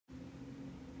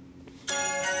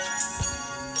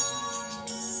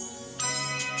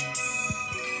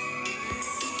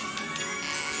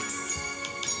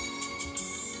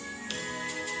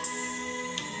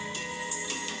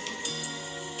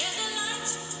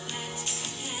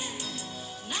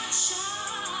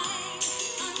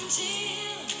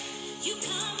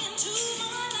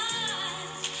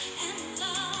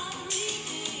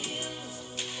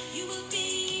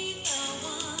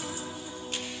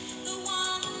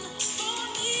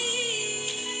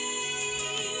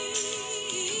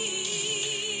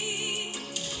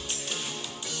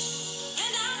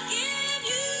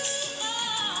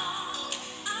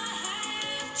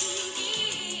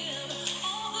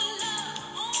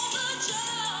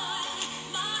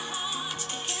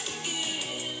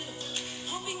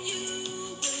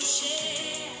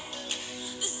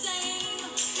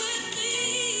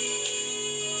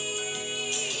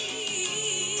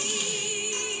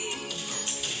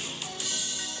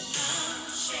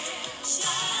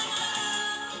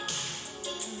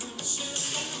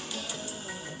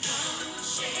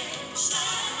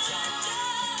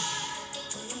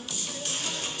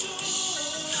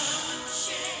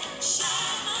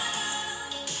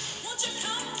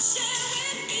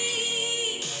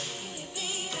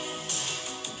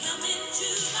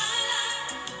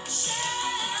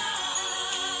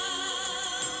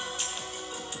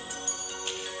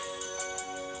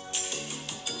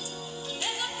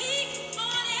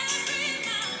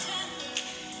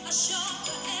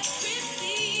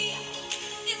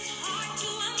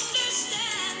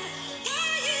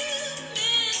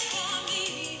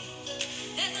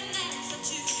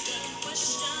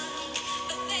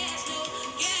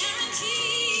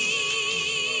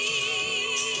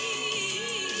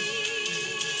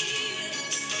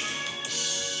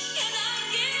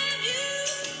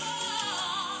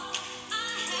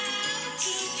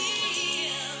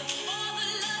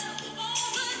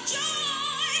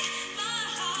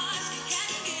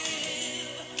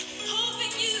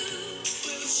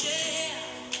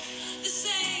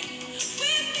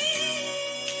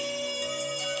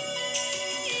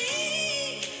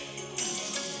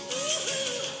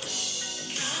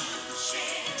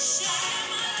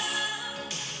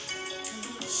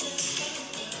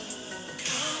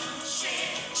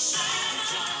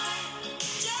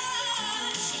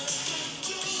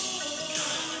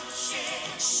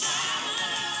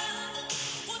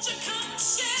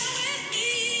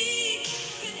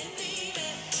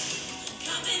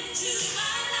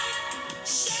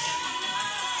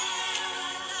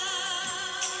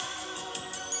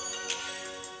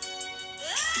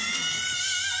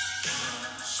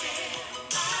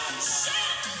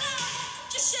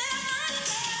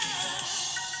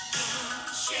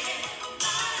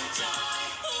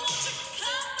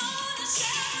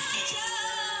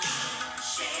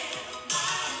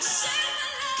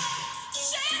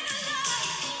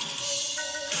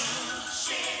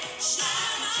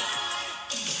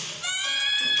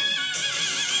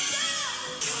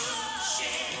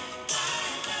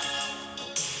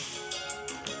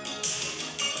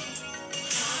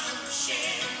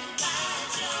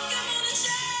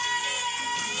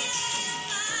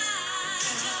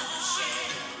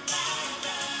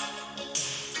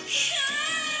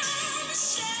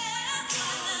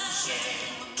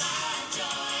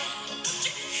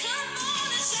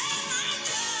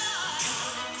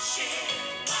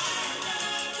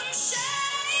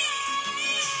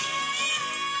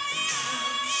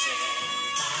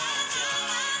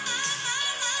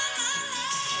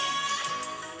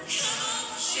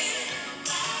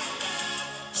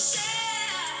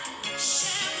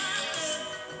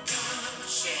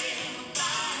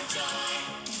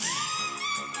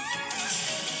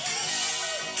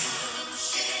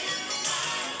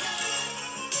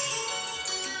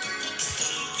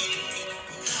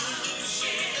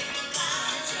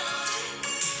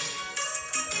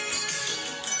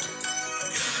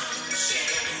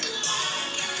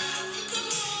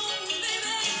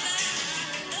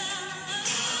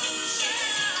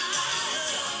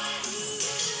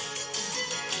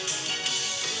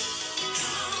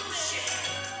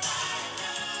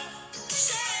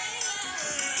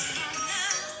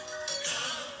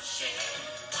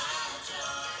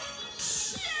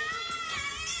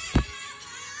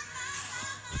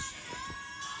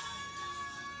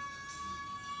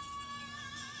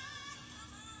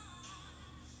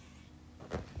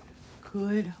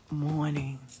Good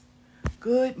morning.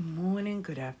 Good morning,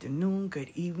 good afternoon, good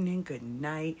evening, good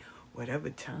night, whatever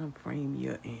time frame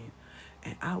you're in.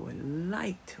 And I would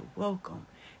like to welcome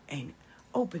and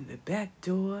open the back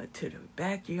door to the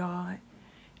backyard.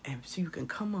 And so you can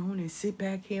come on and sit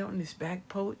back here on this back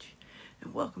porch.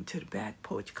 And welcome to the Back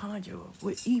Porch Conjurer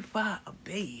with Ifa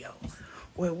Abeyo,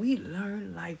 where we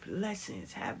learn life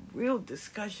lessons, have real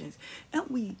discussions, and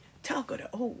we talk of the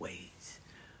old ways.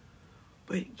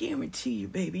 But guarantee you,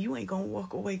 baby, you ain't going to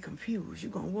walk away confused.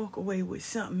 You're going to walk away with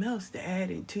something else to add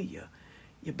into your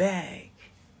bag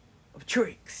of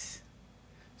tricks.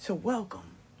 So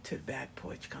welcome to the Back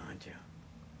Porch Conjure.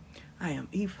 I am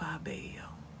Ifa Abeyo.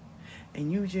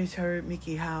 And you just heard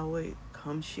Mickey Howard,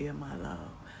 Come Share My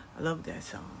Love. I love that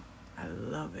song. I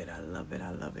love it. I love it.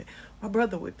 I love it. My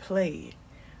brother would play it.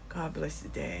 God bless the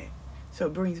dad. So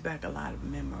it brings back a lot of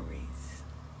memories.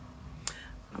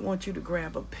 I want you to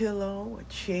grab a pillow, a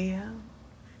chair,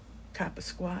 cop a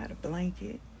squat, a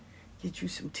blanket, get you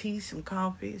some tea, some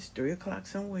coffee. It's 3 o'clock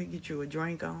somewhere. Get you a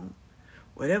drink on.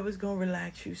 Whatever's going to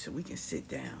relax you so we can sit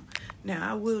down.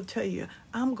 Now, I will tell you,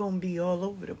 I'm going to be all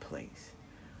over the place.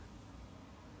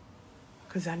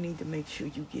 Because I need to make sure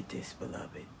you get this,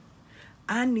 beloved.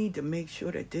 I need to make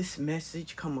sure that this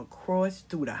message come across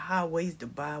through the highways, the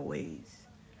byways.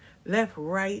 Left,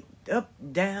 right, up,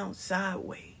 down,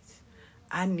 sideways.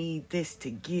 I need this to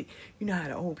get, you know how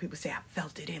the old people say, I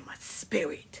felt it in my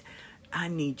spirit. I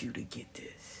need you to get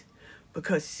this.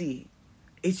 Because see,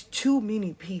 it's too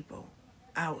many people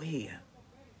out here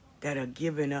that are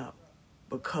giving up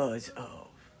because of.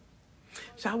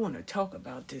 So I want to talk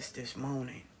about this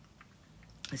morning,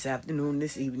 this afternoon,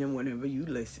 this evening, whenever you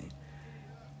listen.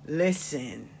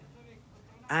 Listen,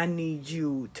 I need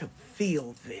you to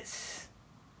feel this.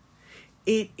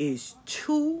 It is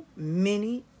too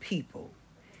many people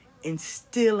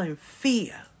instilling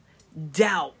fear,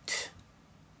 doubt,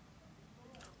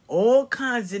 all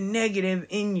kinds of negative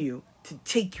in you to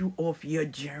take you off your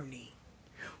journey.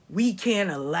 We can't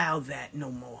allow that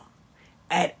no more.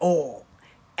 At all.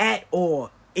 At all.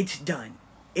 It's done.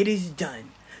 It is done.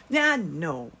 Now I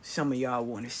know some of y'all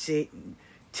want to sit and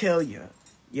tell your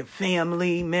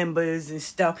family members and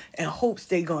stuff and hopes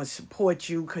they're going to support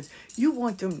you because you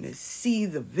want them to see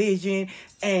the vision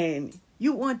and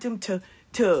you want them to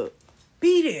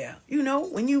be there, you know,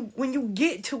 when you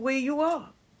get to where you are.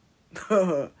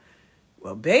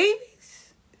 Well,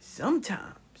 babies,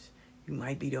 sometimes you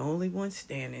might be the only one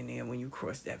standing there when you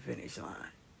cross that finish line.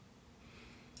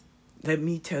 Let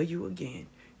me tell you again,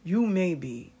 you may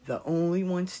be the only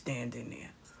one standing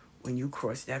there when you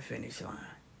cross that finish line.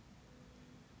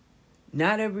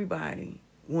 Not everybody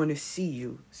want to see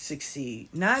you succeed.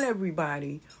 Not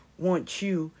everybody wants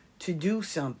you to do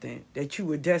something that you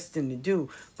were destined to do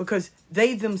because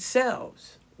they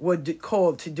themselves were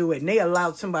called to do it and they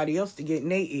allowed somebody else to get in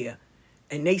their ear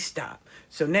and they stopped.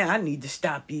 So now I need to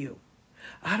stop you.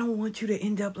 I don't want you to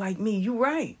end up like me. You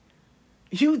right.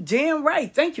 You damn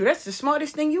right. Thank you. That's the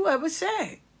smartest thing you ever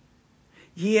said.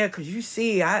 Yeah, because you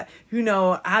see, I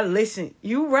listen.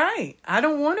 You right. I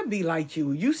don't want to be like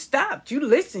you. You stopped. You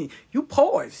listened. You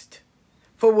paused.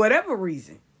 For whatever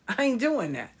reason. I ain't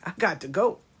doing that. I got to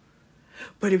go.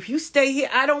 But if you stay here,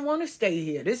 I don't want to stay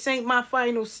here. This ain't my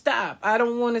final stop. I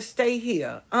don't want to stay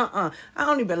here. I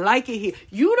don't even like it here.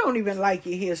 You don't even like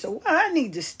it here. So why I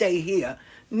need to stay here?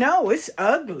 No, it's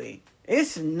ugly.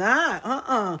 It's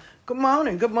not. Good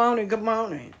morning. Good morning. Good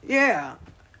morning. Yeah.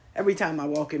 Every time I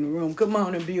walk in the room, good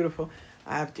morning, beautiful.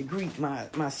 I have to greet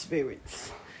my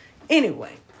spirits.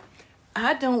 Anyway,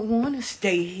 I don't want to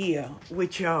stay here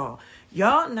with y'all.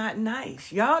 Y'all not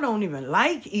nice. Y'all don't even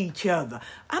like each other.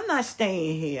 I'm not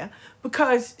staying here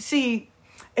because, see,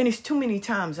 and it's too many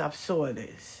times I've saw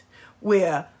this,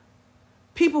 where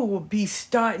people will be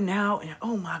starting out and,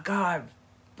 oh my God,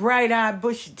 bright-eyed,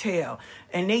 bushy tail,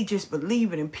 and they just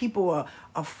believe it, and people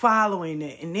are following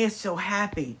it, and they're so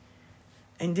happy.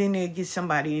 And then they get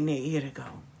somebody in their ear to go,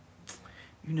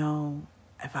 you know,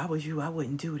 if I was you, I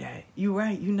wouldn't do that. You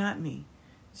right. You not me.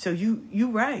 So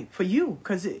you right for you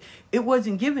because it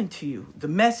wasn't given to you. The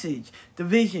message, the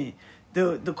vision,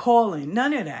 the calling,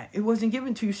 none of that. It wasn't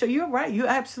given to you. So you're right. You're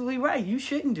absolutely right. You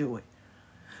shouldn't do it.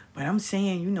 But I'm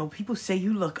saying, you know, people say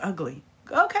you look ugly.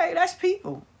 Okay, that's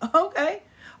people. Okay.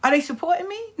 Are they supporting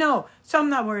me? No. So I'm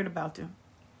not worried about them.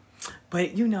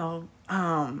 But, you know,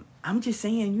 I'm just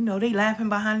saying, you know, they laughing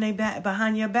behind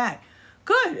your back.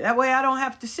 Good. That way I don't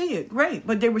have to see it. Great.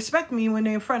 But they respect me when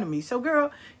they're in front of me. So,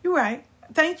 girl, you're right.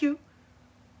 Thank you.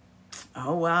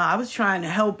 Oh, well, I was trying to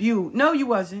help you. No, you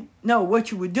wasn't. No, what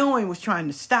you were doing was trying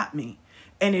to stop me.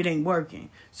 and it ain't working.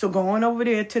 So go on over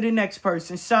there to the next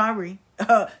person. Sorry,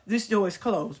 this door is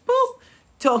closed. Boop.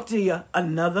 Talk to you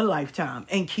another lifetime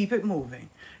and keep it moving.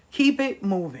 Keep it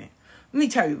moving. Let me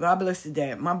tell you, God bless the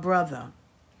dad. My brother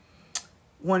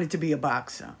wanted to be a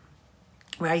boxer.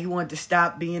 Right? He wanted to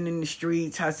stop being in the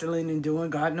streets, hustling and doing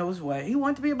God knows what. He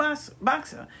wanted to be a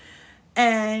boxer.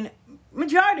 And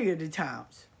majority of the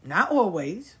times, not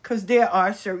always, because there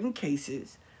are certain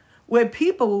cases where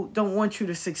people don't want you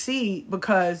to succeed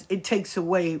because it takes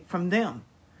away from them,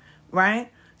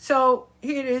 right? So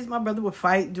here it is. My brother would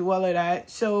fight, do all of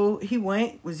that. So he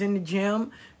was in the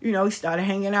gym. He started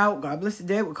hanging out. God bless the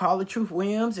dead with Carla Truth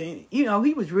Williams. And,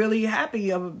 he was really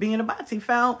happy of being a boxer.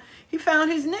 He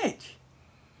found his niche.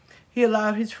 He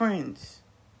allowed his friends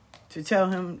to tell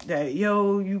him that,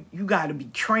 you got to be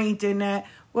trained in that.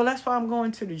 Well, that's why I'm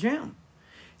going to the gym.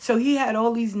 So he had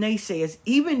all these naysayers,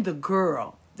 even the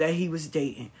girl that he was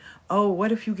dating. Oh,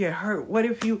 what if you get hurt? What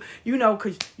if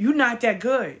because you're not that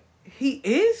good. He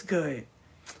is good.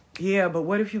 Yeah, but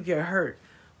what if you get hurt?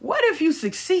 What if you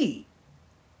succeed?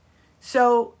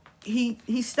 So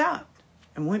he stopped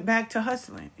and went back to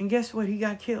hustling. And guess what? He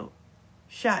got killed.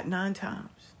 Shot 9 times.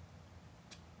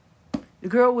 The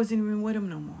girl wasn't even with him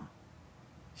no more.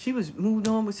 She was moved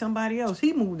on with somebody else.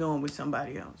 He moved on with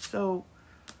somebody else. So,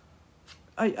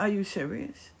 are you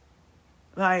serious?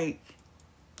 Like,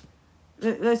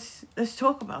 let's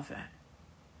talk about that.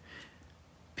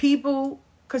 People,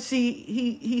 cause see,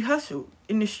 he hustled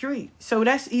in the street, so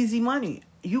that's easy money.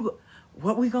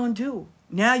 What we gonna do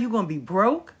now? You gonna be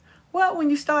broke? Well,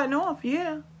 when you're starting off,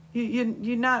 yeah,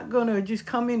 you're not gonna just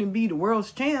come in and be the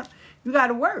world's champ. You got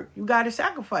to work. You got to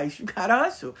sacrifice. You got to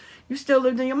hustle. You still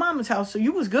lived in your mama's house, so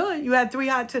you was good. You had 3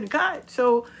 hot to the cot,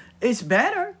 so it's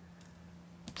better.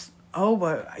 Oh,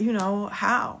 but,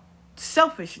 how?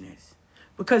 Selfishness.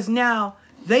 Because now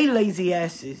they lazy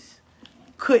asses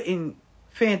couldn't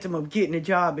phantom of getting a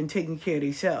job and taking care of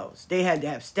themselves. They had to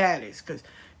have status because,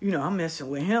 I'm messing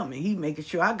with him, and he making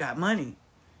sure I got money.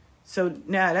 So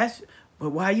now but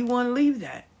why you want to leave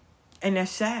that? And that's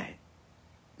sad.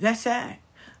 That's sad.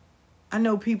 I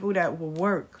know people that will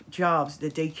work jobs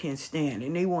that they can't stand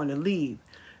and they want to leave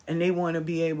and they want to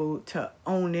be able to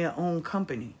own their own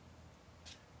company.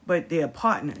 But they're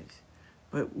partners.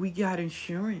 But we got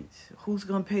insurance. Who's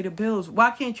going to pay the bills?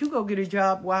 Why can't you go get a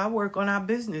job while I work on our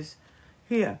business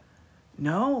here?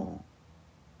 No.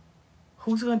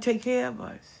 Who's going to take care of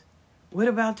us? What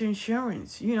about the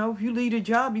insurance? If you leave a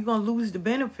job, you're going to lose the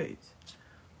benefits.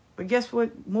 But guess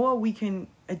what? More we can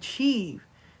achieve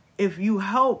if you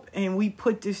help and we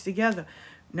put this together.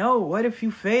 No, what if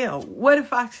you fail? What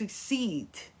if I succeed?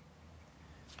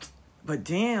 But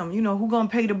damn, who gonna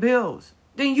pay the bills?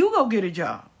 Then you go get a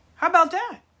job. How about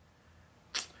that?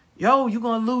 You're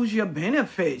gonna lose your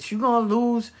benefits. You're gonna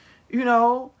lose,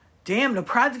 damn, the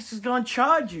project is gonna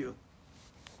charge you.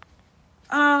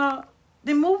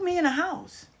 Then move me in a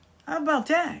house. How about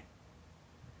that?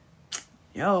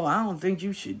 I don't think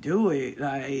you should do it.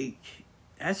 Like,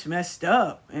 that's messed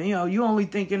up. And, you only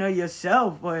thinking of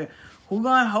yourself, but who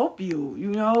gonna help you?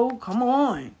 Come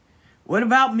on. What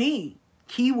about me?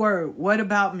 Keyword, what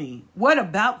about me? What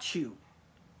about you?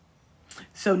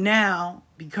 So now,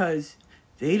 because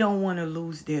they don't want to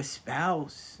lose their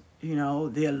spouse,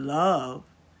 their love,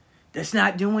 that's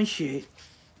not doing shit.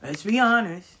 Let's be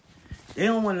honest. They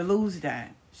don't want to lose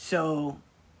that. So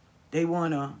they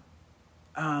want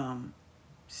to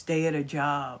stay at a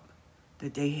job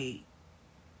that they hate.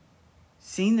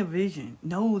 Seen the vision,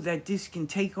 know that this can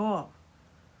take off,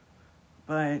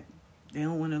 but they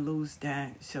don't want to lose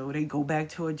that, so they go back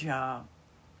to a job,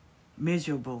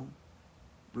 miserable,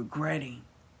 regretting,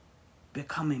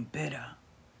 becoming bitter,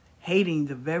 hating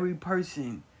the very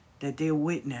person that they're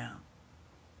with now,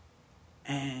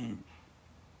 and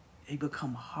they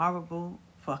become horrible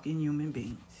fucking human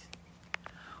beings.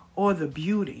 Or the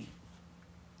beauty,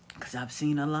 because I've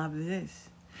seen a lot of this.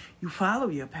 You follow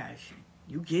your passion,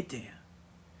 you get there.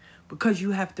 Because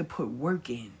you have to put work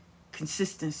in,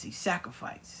 consistency,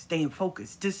 sacrifice, staying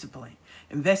focused, discipline,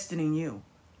 investing in you.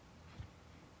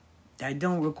 That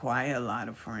don't require a lot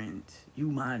of friends. You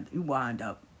wind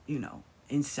up,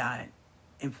 inside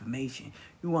information.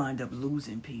 You wind up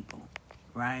losing people,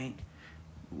 right?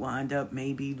 You wind up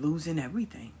maybe losing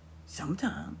everything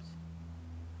sometimes.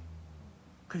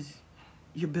 Because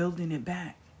you're building it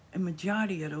back. A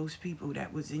majority of those people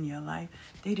that was in your life,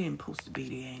 they didn't supposed to be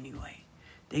there anyway.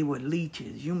 They were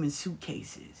leeches, human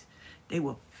suitcases. They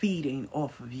were feeding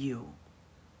off of you.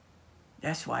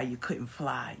 That's why you couldn't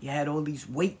fly. You had all these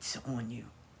weights on you.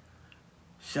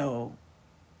 So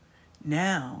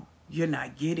now you're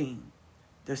not getting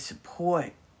the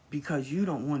support because you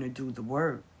don't want to do the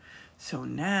work. So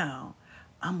now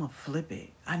I'm going to flip it.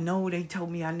 I know they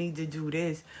told me I need to do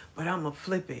this, but I'm going to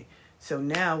flip it. So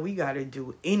now we got to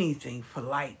do anything for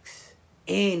likes.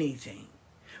 Anything.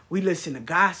 We listen to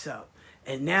gossip.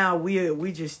 And now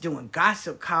we just doing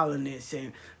gossip columnists.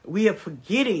 And we are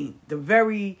forgetting the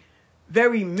very,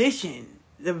 very mission,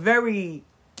 the very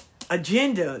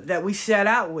agenda that we set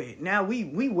out with. Now we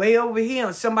way over here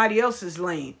on somebody else's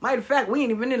lane. Matter of fact, we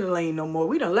ain't even in the lane no more.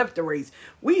 We done left the race.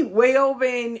 We way over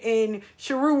in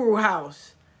Sharuru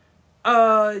house,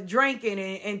 drinking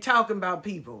and talking about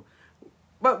people.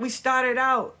 But we started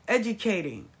out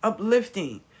educating,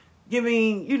 uplifting,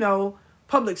 giving,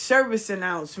 public service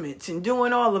announcements and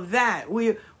doing all of that.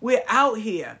 We're out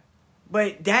here.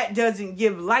 But that doesn't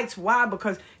give likes. Why?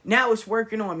 Because now it's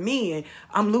working on me and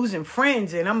I'm losing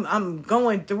friends and I'm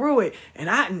going through it. And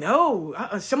I know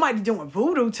somebody doing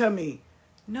voodoo to me.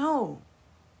 No,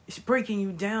 it's breaking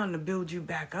you down to build you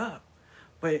back up.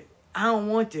 But I don't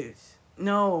want this.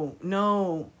 No,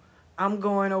 I'm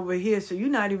going over here. So you're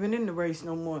not even in the race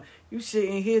no more. You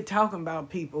sitting here talking about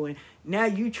people and now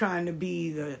you trying to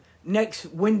be the next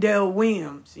Wendell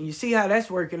Williams. And you see how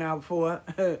that's working out for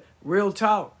real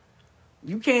talk.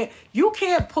 You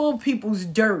can't pull people's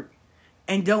dirt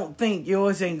and don't think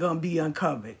yours ain't gonna be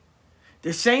uncovered.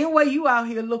 The same way you out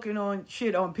here looking on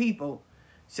shit on people,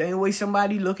 same way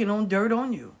somebody looking on dirt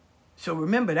on you. So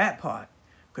remember that part.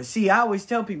 Because see, I always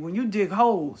tell people, when you dig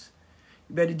holes,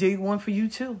 you better dig one for you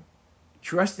too.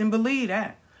 Trust and believe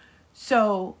that.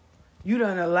 So you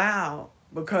don't allow,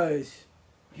 because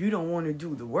you don't want to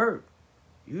do the work,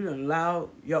 you don't allow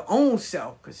your own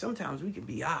self, because sometimes we can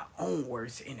be our own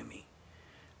worst enemy.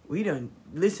 We done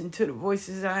listened to the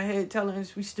voices in our head telling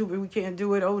us we stupid, we can't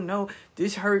do it. Oh no,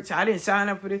 this hurts. I didn't sign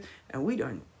up for this. And we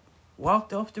done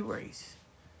walked off the race.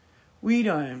 We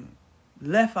done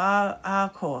left our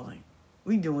calling.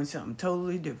 We doing something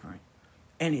totally different.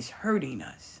 And it's hurting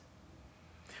us.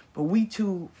 But we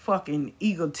too fucking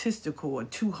egotistical or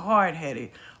too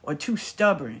hard-headed or too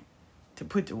stubborn to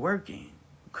put the work in.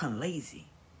 We become lazy.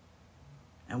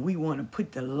 And we want to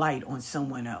put the light on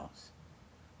someone else.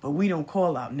 But we don't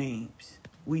call out names.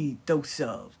 We throw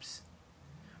subs.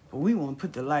 But we want to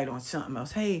put the light on something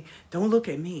else. Hey, don't look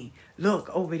at me. Look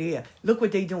over there. Look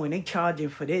what they doing. They charging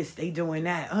for this. They doing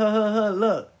that.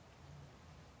 Look.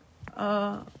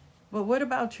 But what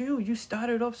about you? You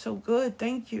started off so good.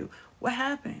 Thank you. What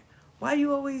happened? Why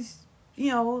you always,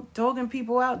 dogging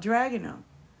people out, dragging them?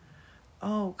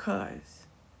 Oh, cuz.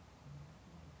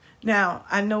 Now,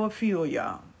 I know a few of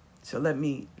y'all. So let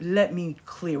me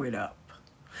clear it up.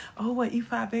 Oh, what,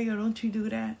 E5 Bayo, don't you do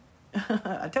that?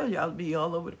 I told you I'll be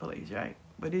all over the place, right?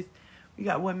 But we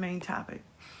got one main topic.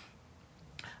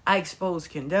 I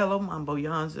exposed Candelo, Mambo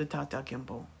Yanza, Tata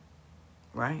Kimbo.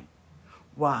 Right?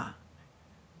 Why?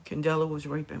 Candelo was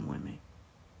raping women.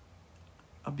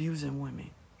 Abusing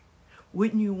women.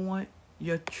 Wouldn't you want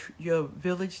your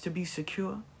village to be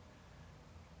secure?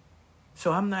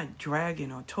 So I'm not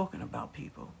dragging or talking about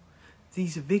people.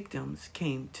 These victims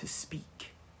came to speak.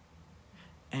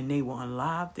 And they were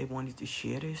alive. They wanted to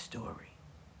share their story.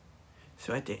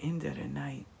 So at the end of the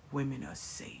night, women are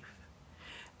safe.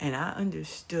 And I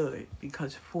understood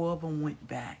because 4 of them went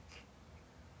back.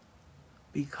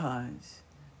 Because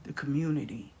the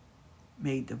community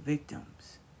made the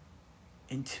victims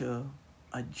into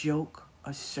a joke,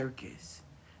 a circus.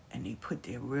 And they put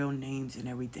their real names and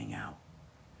everything out.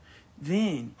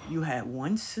 Then you had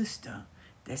one sister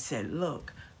that said,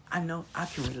 look, I know I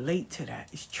can relate to that.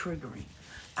 It's triggering.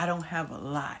 I don't have a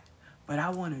lot, but I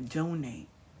want to donate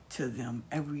to them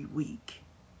every week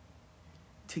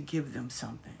to give them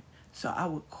something. So I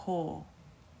would call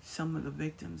some of the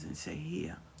victims and say,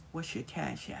 here, what's your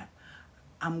Cash App?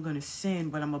 I'm going to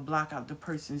send, but I'm going to block out the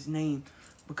person's name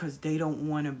because they don't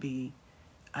want to be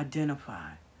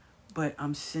identified. But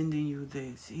I'm sending you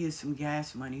this. Here's some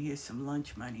gas money. Here's some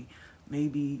lunch money.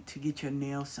 Maybe to get your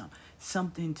nails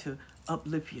something to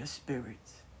uplift your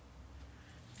spirits.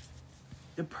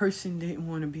 The person didn't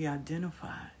want to be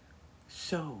identified.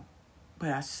 So, but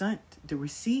I sent the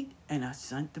receipt and I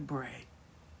sent the bread.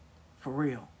 For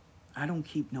real. I don't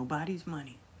keep nobody's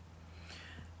money.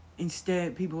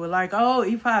 Instead, people were like, oh,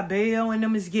 Ifa Bayo and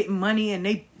them is getting money and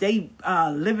they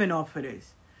living off of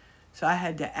this. So I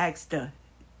had to ask the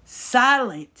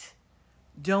silent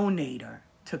donator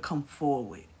to come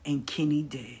forward. And Kenny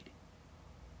did.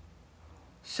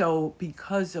 So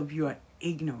because of your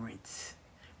ignorance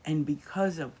and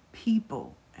because of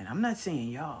people, and I'm not saying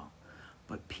y'all,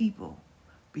 but people,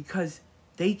 because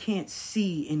they can't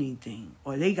see anything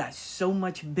or they got so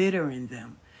much bitter in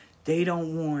them, they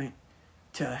don't want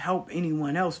to help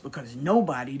anyone else because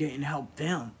nobody didn't help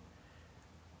them.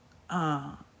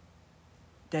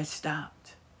 That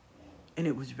stopped. And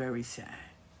it was very sad.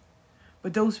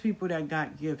 But those people that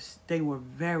got gifts, they were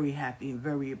very happy and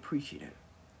very appreciative.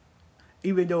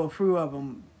 Even though a few of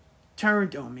them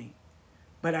turned on me.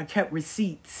 But I kept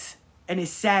receipts. And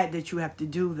it's sad that you have to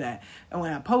do that. And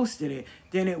when I posted it,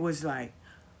 then it was like,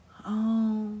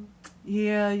 oh,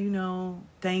 yeah,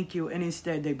 thank you. And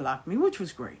instead they blocked me, which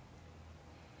was great.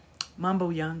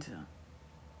 Mambo Yanja.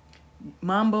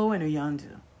 Mambo and a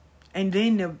Yanja. And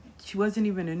then she wasn't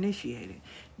even initiated.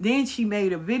 Then she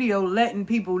made a video letting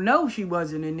people know she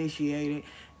wasn't initiated.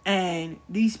 And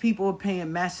these people are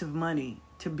paying massive money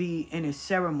to be in a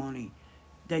ceremony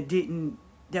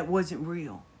that wasn't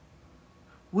real.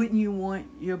 Wouldn't you want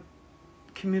your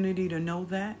community to know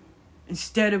that?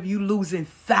 Instead of you losing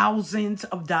thousands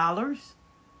of dollars?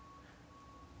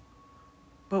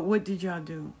 But what did y'all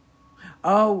do?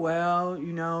 Oh,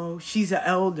 well, she's an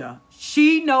elder.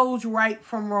 She knows right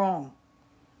from wrong.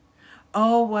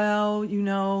 Oh, well,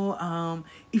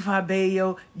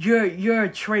 Ifabeyo, you're a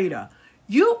traitor.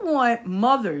 You want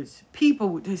mothers,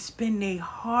 people to spend their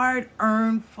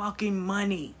hard-earned fucking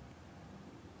money.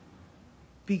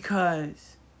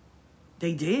 Because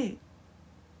they did.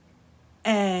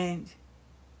 And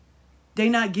they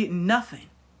not getting nothing.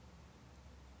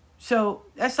 So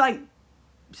that's like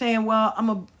saying, well,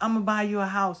 I'm gonna buy you a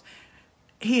house.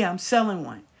 Here, I'm selling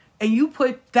one. And you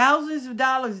put thousands of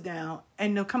dollars down,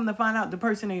 and they'll come to find out the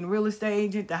person ain't a real estate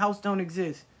agent, the house don't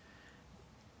exist.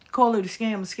 Call it a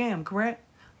scam, correct?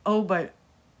 Oh, but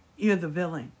you're the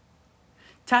villain.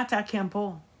 Tata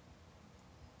Campo.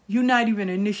 You're not even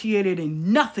initiated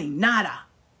in nothing, nada.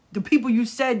 The people you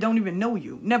said don't even know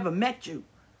you, never met you.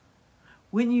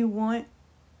 Wouldn't you want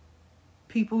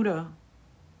people to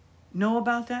know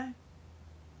about that?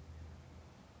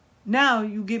 Now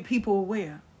you get people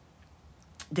aware.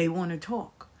 They want to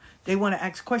talk. They want to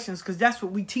ask questions because that's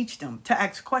what we teach them, to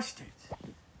ask questions.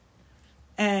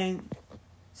 And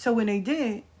so when they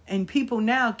did, and people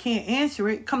now can't answer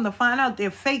it, come to find out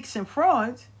they're fakes and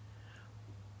frauds.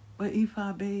 But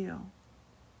Ifabeyo,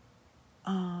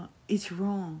 it's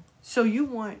wrong. So you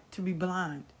want to be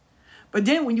blind. But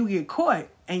then when you get caught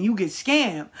and you get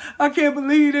scammed, I can't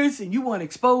believe this, and you want to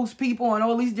expose people on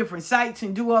all these different sites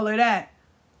and do all of that.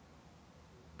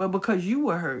 But because you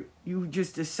were hurt, you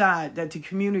just decide that the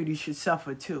community should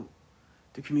suffer too.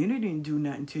 The community didn't do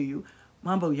nothing to you.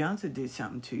 Mambo Yanja did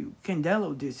something to you.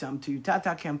 Candelo did something to you.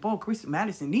 Tata Campo, Chris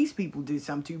Madison, these people did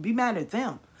something to you. Be mad at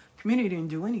them. Community didn't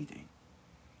do anything.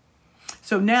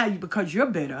 So now, because you're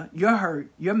bitter, you're hurt,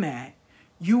 you're mad,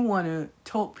 you want to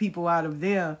talk people out of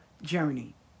their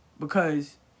journey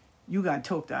because you got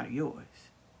talked out of yours.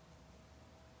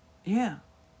 Yeah,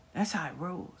 that's how it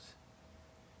rolls.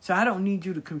 So I don't need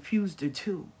you to confuse the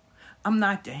two. I'm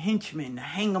not the henchman to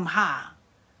hang them high.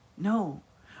 No.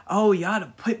 Oh, y'all the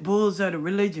pit bulls of the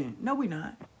religion. No, we're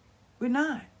not. We're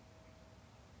not.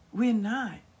 We're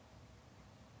not.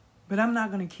 But I'm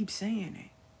not going to keep saying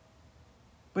it.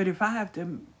 But if I have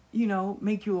to,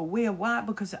 make you aware, why?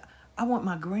 Because I want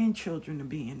my grandchildren to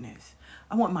be in this.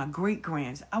 I want my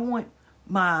great-grands. I want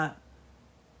my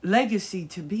legacy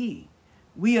to be.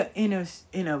 We are in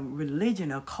a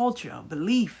religion, a culture, a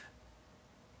belief.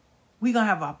 We're going to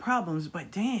have our problems,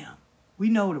 but damn, we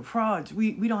know the frauds.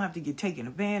 We don't have to get taken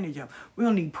advantage of. We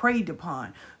don't need preyed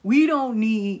upon. We don't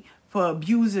need for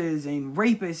abusers and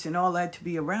rapists and all that to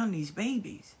be around these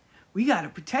babies. We got to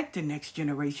protect the next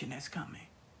generation that's coming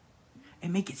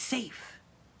and make it safe.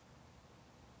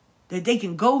 That they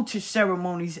can go to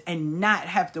ceremonies and not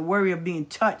have to worry of being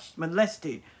touched,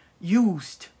 molested,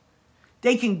 used.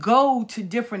 They can go to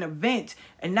different events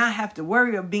and not have to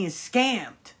worry of being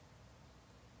scammed.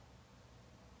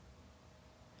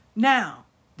 Now,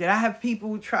 did I have people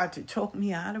who tried to talk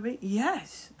me out of it?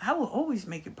 Yes. I will always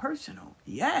make it personal.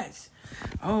 Yes.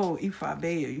 Oh,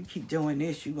 Ifabeyo, you keep doing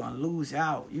this, you're going to lose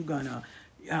out. You're going to,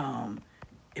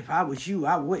 if I was you,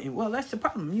 I wouldn't. Well, that's the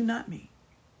problem. You're not me.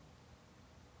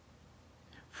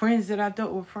 Friends that I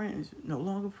thought were friends, no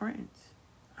longer friends.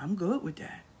 I'm good with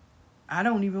that. I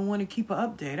don't even want to keep an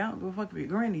update. I don't give a fuck if your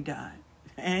granny died.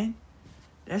 And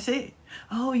that's it.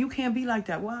 Oh, you can't be like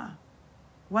that. Why?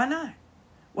 Why not?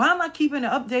 Why am I keeping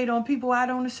an update on people I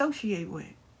don't associate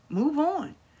with? Move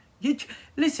on.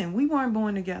 Listen, we weren't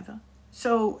born together.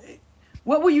 So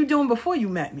what were you doing before you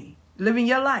met me? Living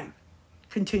your life.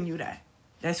 Continue that.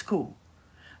 That's cool.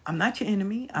 I'm not your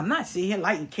enemy. I'm not sitting here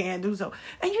lighting candles.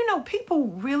 And people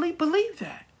really believe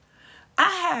that. I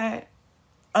had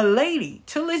a lady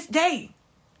till this day,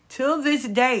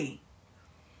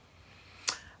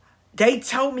 They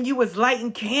told me you was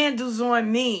lighting candles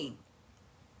on me.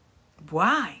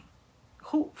 Why?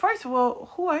 First of all,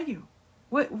 who are you?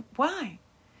 Why?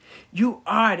 You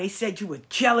are. They said you were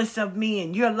jealous of me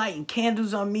and you're lighting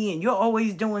candles on me and you're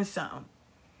always doing something.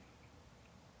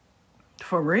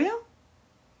 For real?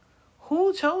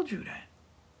 Who told you that?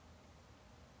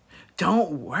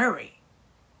 Don't worry.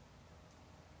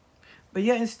 But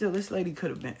yet and still, this lady could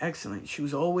have been excellent. She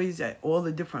was always at all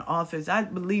the different authors. I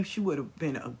believe she would have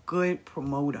been a good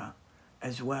promoter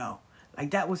as well.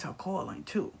 Like, that was her calling,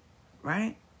 too.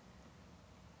 Right?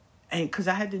 And because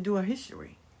I had to do a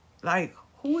history. Like,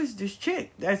 who is this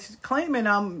chick that's claiming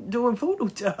I'm doing voodoo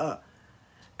to her?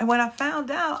 And when I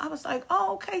found out, I was like,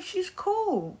 oh, okay, she's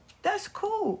cool. That's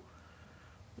cool.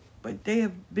 But they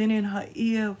have been in her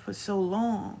ear for so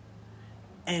long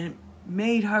and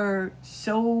made her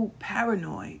so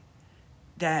paranoid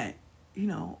that, you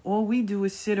know, all we do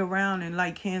is sit around and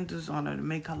light candles on her to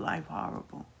make her life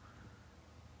horrible.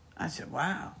 I said,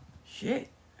 wow, shit,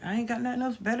 I ain't got nothing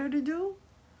else better to do?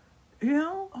 You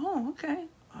know? Oh, okay.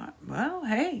 Well,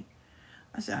 hey.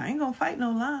 I said, I ain't gonna fight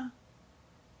no lie.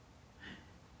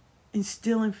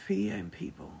 Instilling fear in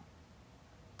people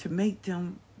to make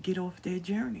them get off their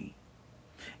journey.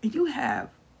 And you have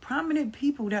prominent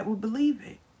people that will believe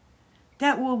it.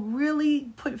 That will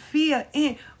really put fear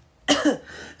in.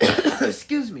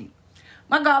 Excuse me.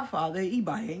 My godfather,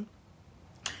 Ibaye,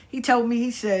 he told me,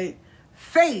 he said,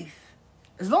 faith,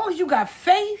 as long as you got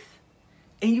faith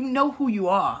and you know who you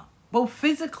are, both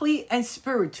physically and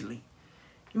spiritually,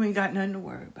 you ain't got nothing to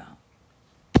worry about.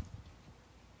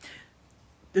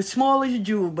 The smallest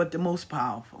jewel, but the most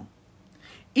powerful.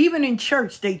 Even in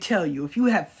church, they tell you, if you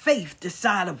have faith the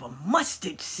size of a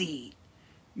mustard seed,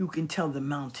 you can tell the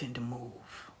mountain to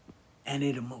move, and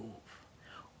it'll move.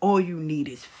 All you need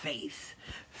is faith.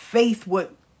 Faith,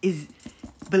 what is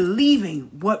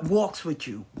believing what walks with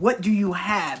you. What do you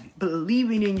have?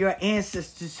 Believing in your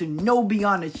ancestors to know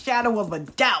beyond a shadow of a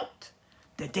doubt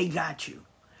that they got you.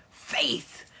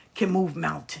 Faith can move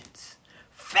mountains.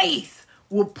 Faith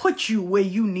will put you where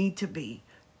you need to be,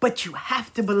 but you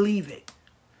have to believe it.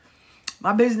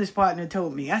 My business partner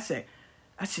told me, I said,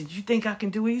 you think I can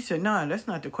do it? He said, no, that's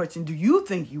not the question. Do you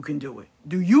think you can do it?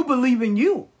 Do you believe in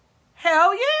you?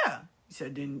 Hell yeah. He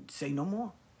said, then say no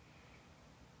more.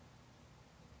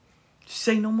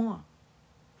 Say no more.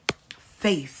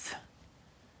 Faith.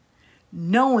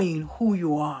 Knowing who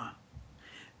you are.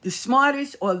 The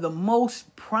smartest or the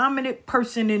most prominent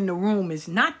person in the room is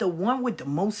not the one with the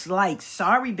most likes.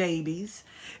 Sorry, babies.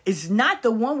 It's not the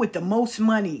one with the most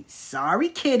money. Sorry,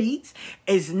 kitties.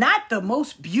 It's not the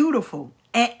most beautiful.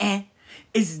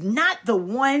 It's not the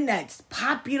one that's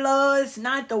popular. It's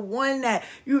not the one that,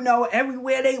 you know,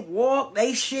 everywhere they walk,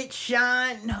 they shit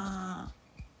shine. Nah.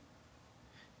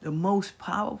 The most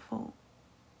powerful,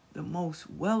 the most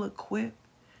well-equipped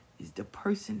is the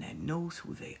person that knows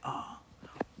who they are.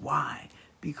 Why?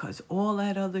 Because all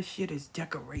that other shit is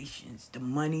decorations, the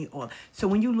money. So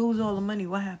when you lose all the money,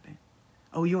 what happened?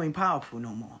 Oh, you ain't powerful no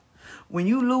more. When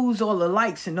you lose all the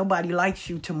likes and nobody likes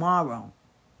you tomorrow,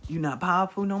 you not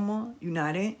powerful no more? You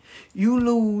not it? You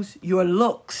lose your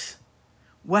looks.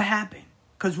 What happened?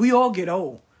 Because we all get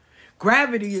old.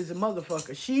 Gravity is a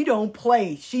motherfucker. She don't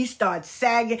play. She starts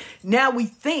sagging. Now we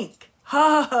think,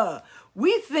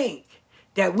 we think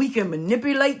that we can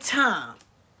manipulate time.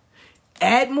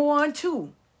 Add more on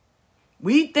too.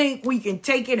 We think we can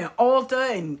take it and alter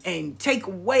and take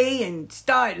away and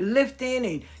start lifting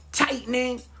and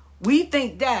tightening. We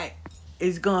think that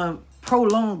is going to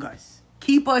prolong us.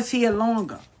 Keep us here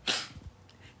longer.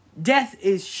 Death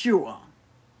is sure.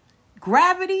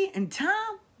 Gravity and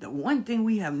time, the one thing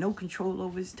we have no control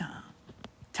over is time.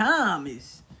 Time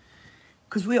is,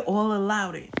 because we're all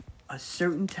allowed it, a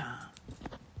certain time.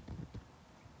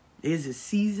 There's a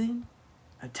season,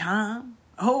 a time.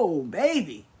 Oh,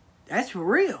 baby, that's for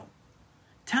real.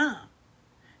 Time.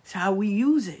 It's how we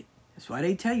use it. That's why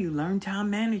they tell you, learn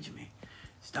time management.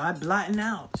 Start blotting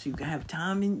out so you can have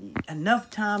time and enough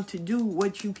time to do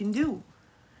what you can do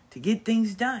to get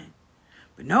things done.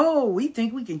 But no, we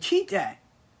think we can cheat that.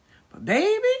 But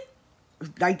baby,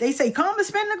 like they say, come and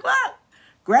spin the clock.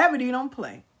 Gravity don't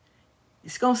play.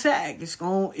 It's gonna sag. It's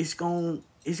gonna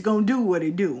do what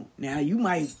it do. Now you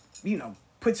might,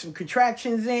 put some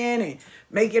contractions in and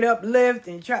make it uplift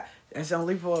and try. That's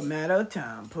only for a matter of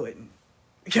time, Puddin'.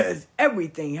 Because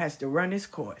everything has to run its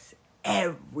course.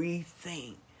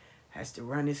 Everything has to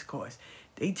run its course.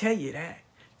 They tell you that.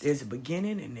 There's a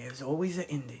beginning and there's always an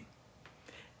ending.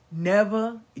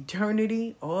 Never,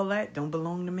 eternity, all that don't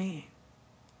belong to man.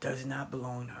 Does not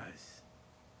belong to us.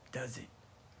 Doesn't.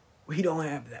 We don't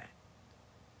have that.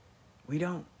 We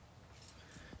don't.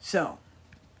 So,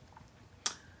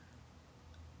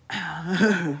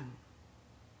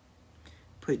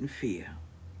 putting fear,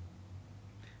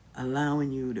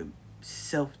 allowing you to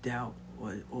self-doubt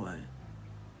or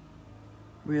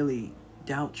really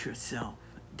doubt yourself,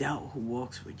 doubt who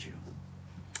walks with you.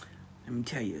 Let me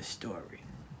tell you a story.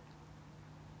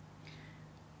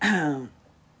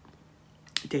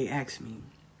 They asked me,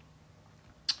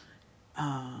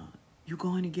 you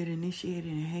going to get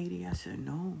initiated in Haiti? I said,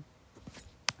 no.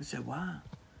 I said, why?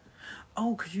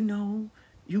 Oh, because you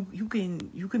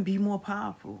can be more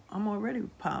powerful. I'm already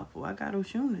powerful. I got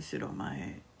Oshun to sit on my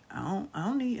head. I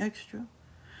don't need extra.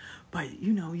 But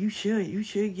you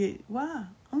should get. Why?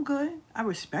 I'm good. I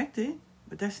respect it,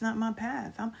 but that's not my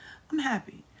path. I'm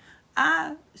happy.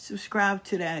 I subscribe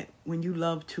to that when you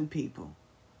love two people,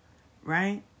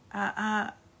 right?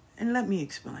 And let me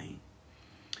explain.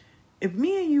 If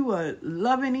me and you are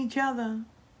loving each other,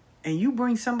 and you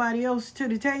bring somebody else to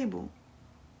the table,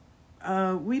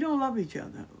 we don't love each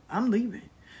other. I'm leaving.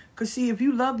 Because, see, if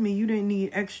you loved me, you didn't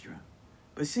need extra.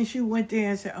 But since you went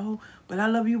there and said, oh, but I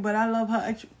love you, but I love her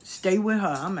extra, stay with her.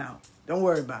 I'm out. Don't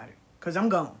worry about it. Because I'm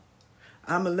gone.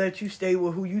 I'm going to let you stay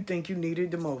with who you think you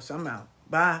needed the most. I'm out.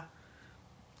 Bye.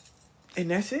 And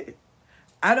that's it.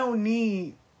 I don't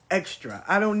need extra.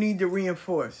 I don't need to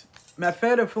reinforce.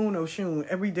 Mafeta Funo Shun,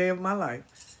 every day of my life,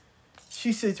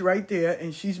 she sits right there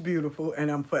and she's beautiful, and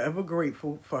I'm forever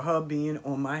grateful for her being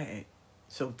on my head.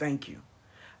 So thank you.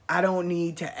 I don't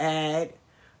need to add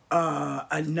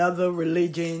another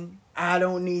religion. I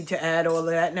don't need to add all of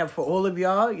that. Now, for all of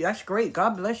y'all, that's great.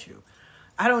 God bless you.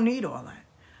 I don't need all that.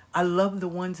 I love the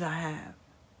ones I have.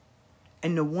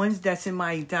 And the ones that's in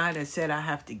my ida that said I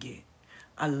have to get.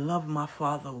 I love my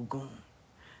father Ogun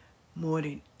more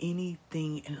than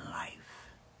anything in life.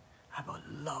 I have a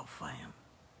love for him.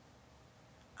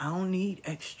 I don't need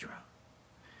extra.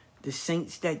 The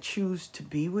saints that choose to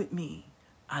be with me,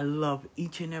 I love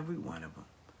each and every one of them.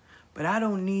 But I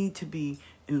don't need to be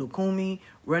in Lukumi,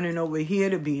 running over here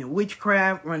to be in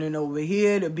witchcraft, running over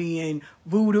here to be in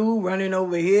voodoo, running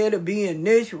over here to be in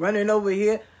this, running over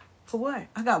here. For what?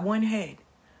 I got one head.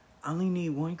 I only need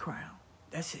one crown.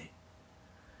 That's it.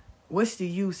 What's the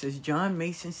use, as John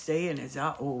Mason say, and as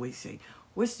I always say,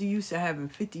 what's the use of having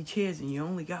 50 chairs and you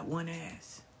only got one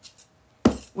ass?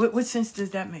 What sense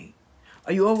does that make?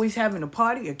 Are you always having a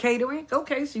party, a catering?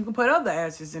 Okay, so you can put other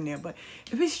asses in there. But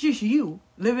if it's just you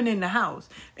living in the house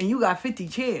and you got 50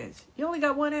 chairs, you only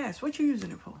got one ass. What you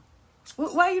using it for?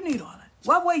 Why you need all that?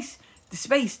 Why waste the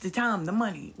space, the time, the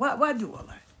money? Why do all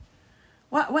that?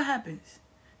 What happens?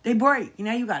 They break.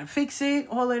 Now you got to fix it,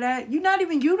 all of that. You're not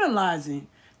even utilizing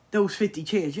those 50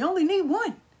 chairs. You only need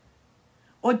one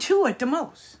or two at the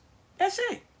most. That's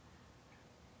it.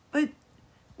 But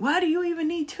why do you even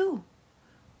need two?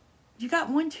 You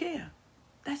got one chair.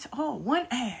 That's all. One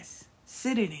ass.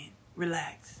 Sit it in.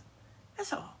 Relax.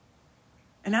 That's all.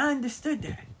 And I understood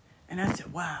that. And I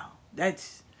said, wow,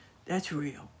 that's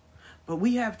real. But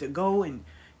we have to go and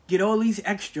get all these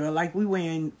extra like we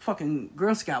wearing fucking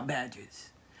Girl Scout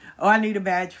badges. Oh, I need a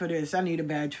badge for this. I need a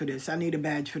badge for this. I need a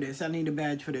badge for this. I need a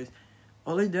badge for this.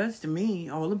 All it does to me,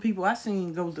 all the people I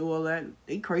seen go through all that,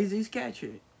 they crazy as cat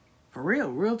shit. For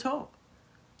real talk.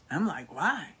 I'm like,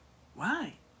 why?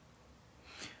 Why?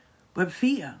 But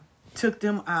fear took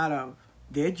them out of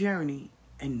their journey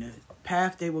and the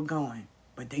path they were going.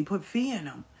 But they put fear in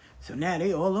them. So now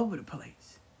they all over the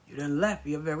place. You done left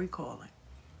your very calling.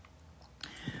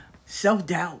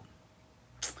 Self-doubt.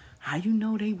 How you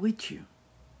know they with you?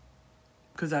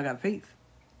 Because I got faith.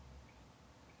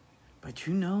 But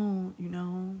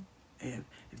if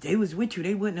they was with you,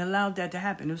 they wouldn't allow that to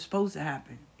happen. It was supposed to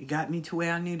happen. It got me to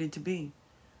where I needed to be.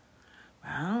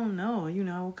 I don't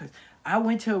know, because I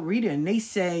went to a reader and they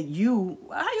said, how you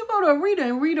go to a reader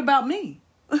and read about me?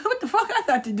 What the fuck I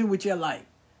got to do with your life?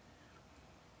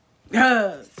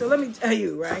 So let me tell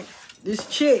you, right? This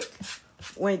chick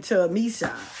went to a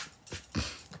Misa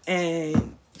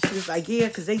and she was like, yeah,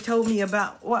 because they told me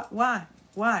about, why?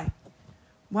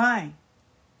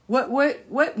 What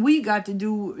we got to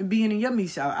do being in your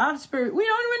Misa? Our spirit, we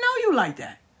don't even know you like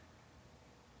that.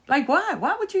 Like, why?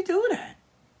 Why would you do that?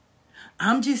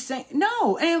 I'm just saying,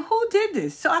 no. And who did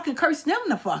this? So I can curse them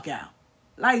the fuck out.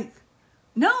 Like,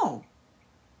 no.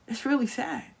 It's really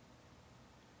sad.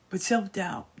 But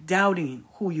self-doubt, doubting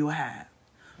who you have.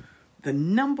 The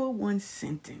number one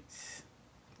sentence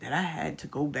that I had to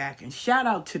go back and shout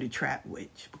out to the Trap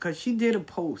Witch because she did a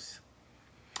post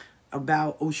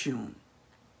about Oshun,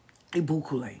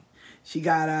 Ibukule. She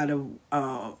got out of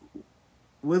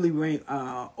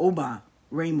Oba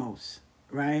Ramos,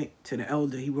 right, to the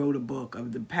elder. He wrote a book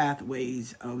of the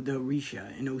pathways of the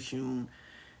Orisha and Oshun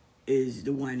is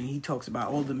the one, and he talks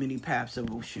about all the many paths of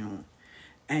Oshun.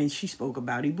 And she spoke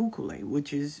about Ibukule,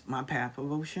 which is my path of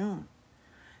Oshun.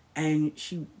 And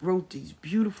she wrote these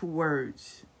beautiful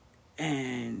words.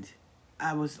 And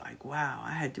I was like, wow,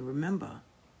 I had to remember.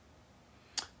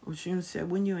 Oshun said,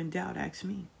 when you're in doubt, ask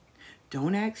me.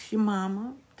 Don't ask your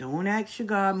mama. Don't ask your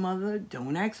godmother.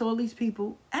 Don't ask all these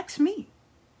people. Ask me.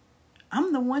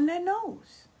 I'm the one that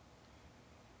knows.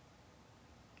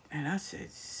 And I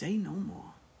said, say no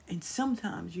more. And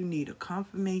sometimes you need a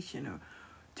confirmation or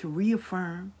to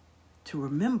reaffirm, to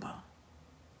remember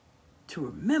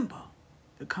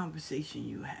the conversation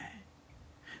you had.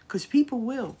 Because people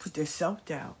will put their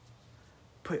self-doubt,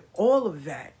 put all of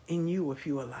that in you if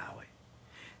you allow it.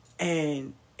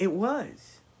 And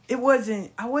I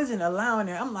wasn't allowing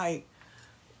it. I'm like,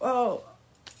 well,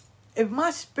 if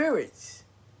my spirits,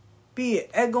 be it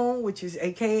Egon, which is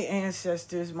aka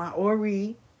ancestors, my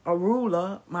Ori,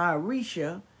 Arula, my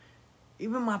Orisha,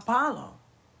 even my Palo,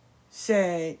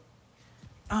 said,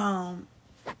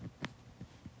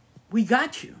 we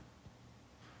got you.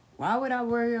 Why would I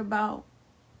worry about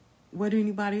what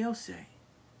anybody else say?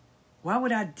 Why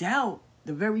would I doubt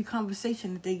the very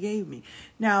conversation that they gave me?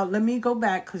 Now, let me go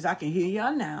back because I can hear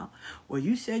y'all now. Well,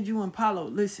 you said you and Paulo,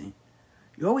 listen,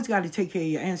 you always got to take care of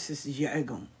your ancestors, your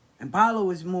Egon. And Paulo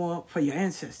is more for your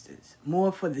ancestors,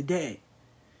 more for the dead.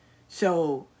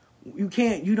 So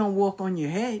you don't walk on your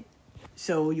head.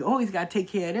 So you always got to take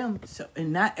care of them. So,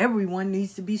 and not everyone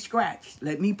needs to be scratched.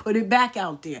 Let me put it back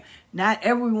out there. Not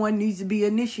everyone needs to be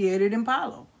initiated in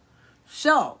Paulo.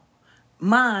 So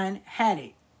mine had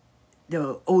it.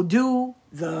 The Odu,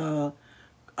 the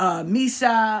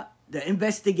Misa, the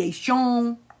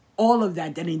investigation, all of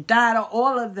that, the Nintara,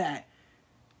 all of that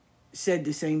said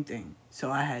the same thing. So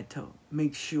I had to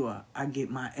make sure I get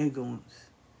my egos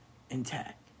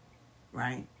intact,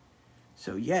 right?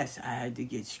 So yes, I had to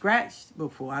get scratched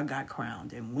before I got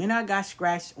crowned. And when I got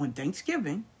scratched on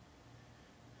Thanksgiving,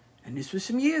 and this was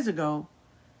some years ago,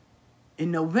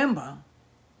 in November,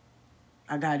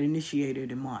 I got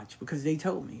initiated in March because they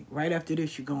told me, right after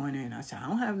this, you're going in. I said, I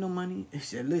don't have no money. They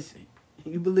said, listen,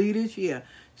 you believe this? Yeah.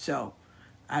 So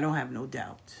I don't have no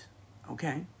doubts,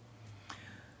 okay?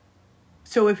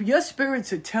 So if your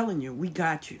spirits are telling you, we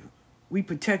got you, we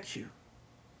protect you,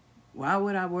 why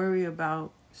would I worry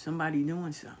about somebody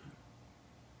doing something?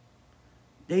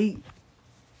 The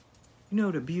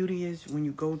beauty is when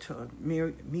you go to a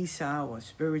Misa or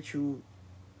spiritual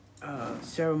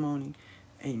ceremony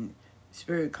and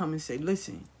Spirit come and say,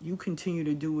 listen, you continue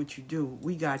to do what you do.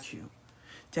 We got you.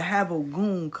 To have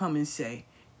Ogun come and say,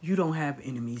 you don't have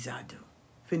enemies, I do.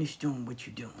 Finish doing what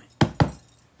you're doing.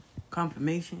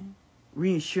 Confirmation,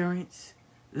 reassurance,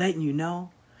 letting you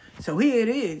know. So here it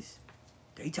is.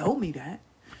 They told me that.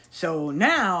 So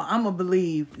now I'm going to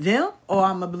believe them or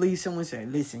I'm going to believe someone say,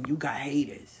 listen, you got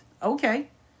haters. Okay.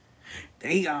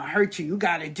 They going to hurt you. You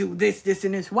got to do this, this,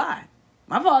 and this. Why?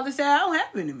 My father said I don't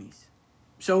have enemies.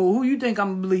 So who you think I'm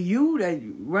going to believe? You that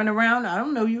run around, I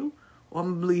don't know you, or I'm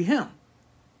going to believe him?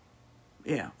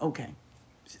 Yeah, okay.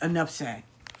 Enough said.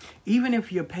 Even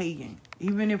if you're pagan,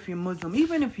 even if you're Muslim,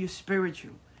 even if you're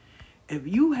spiritual, if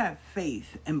you have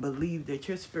faith and believe that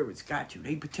your spirits got you,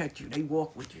 they protect you, they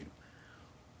walk with you,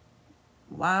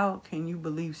 why can you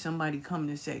believe somebody coming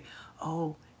and say,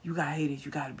 oh, you got haters,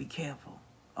 you got to be careful?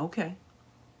 Okay.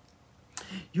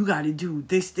 You got to do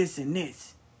this, this, and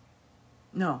this.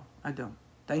 No, I don't.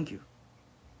 Thank you.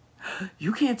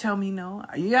 You can't tell me no.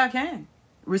 Yeah, I can.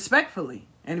 Respectfully.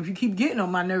 And if you keep getting on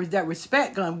my nerves, that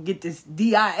respect gonna get this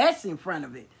DIS in front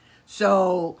of it.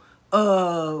 So,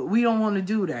 we don't want to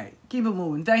do that. Keep it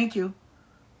moving. Thank you.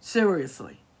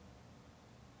 Seriously.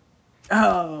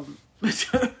 The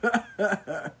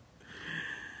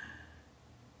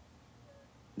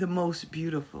most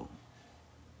beautiful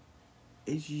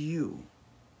is you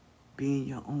being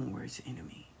your own worst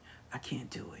enemy. I can't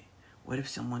do it. What if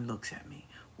someone looks at me?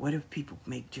 What if people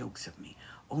make jokes of me?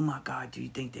 Oh my God, do you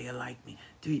think they'll like me?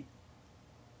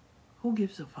 Who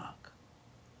gives a fuck?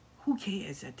 Who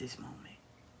cares at this moment?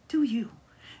 Do you?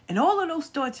 And all of those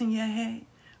thoughts in your head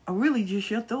are really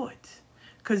just your thoughts.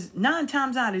 Because 9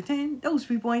 times out of 10, those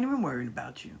people ain't even worried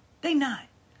about you. They not.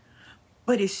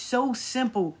 But it's so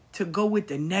simple to go with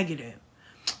the negative.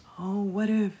 Oh,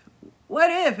 what if? What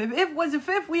if? If it was a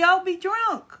fifth, we all be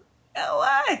drunk.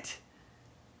 What?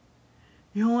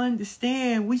 You don't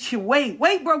understand. We should wait.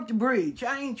 Wait broke the bridge.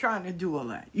 I ain't trying to do all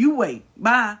that. You wait.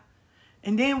 Bye.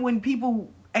 And then when people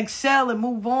excel and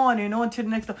move on and on to the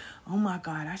next stuff, oh my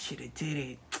God, I should have did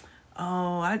it.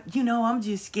 Oh, I'm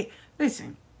just scared.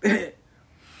 Listen, I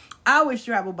always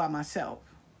travel by myself,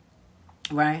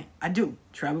 right? I do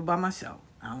travel by myself.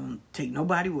 I don't take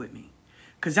nobody with me.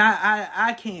 Because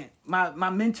I can't. My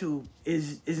mental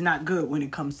is not good when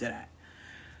it comes to that.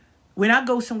 When I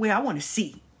go somewhere, I want to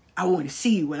see. I want to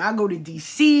see. When I go to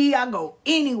D.C., I go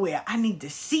anywhere. I need to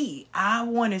see. I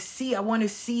want to see. I want to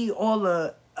see all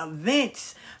the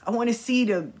events. I want to see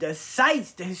the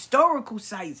sites, the historical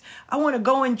sites. I want to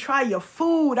go and try your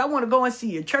food. I want to go and see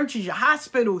your churches, your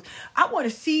hospitals. I want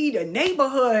to see the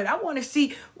neighborhood. I want to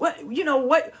see what.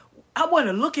 I want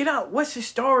to look it up. What's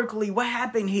historically, what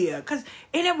happened here? Because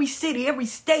in every city, every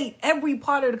state, every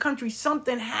part of the country,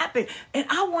 something happened. And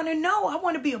I want to know. I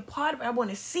want to be a part of it. I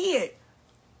want to see it.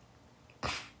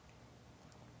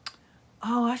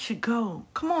 Oh, I should go.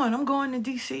 Come on, I'm going to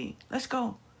D.C. Let's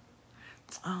go.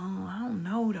 Oh, I don't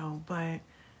know, though. But,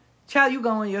 child, you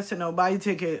going? Yes or no? Buy your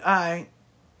ticket. All right.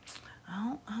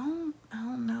 I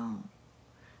don't know.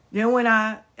 Then when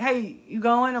hey, you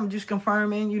going? I'm just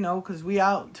confirming, because we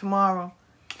out tomorrow.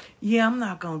 Yeah, I'm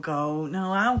not going to go.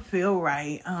 No, I don't feel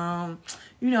right. No,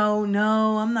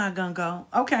 I'm not going to go.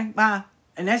 Okay, bye.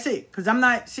 And that's it. Because I'm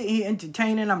not sitting here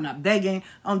entertaining. I'm not begging.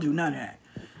 I don't do none of that.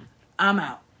 I'm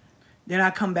out. Then I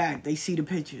come back. They see the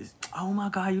pictures. Oh, my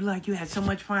God, you had so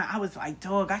much fun. I was like,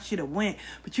 dog, I should have went.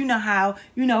 But you know how,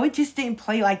 it just didn't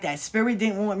play like that. Spirit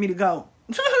didn't want me to go.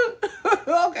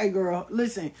 Okay, girl,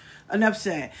 listen, enough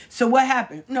said. So what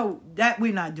happened? No, that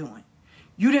we're not doing.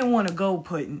 You didn't want to go,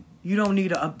 Puddin'. You don't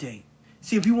need an update.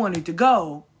 See, if you wanted to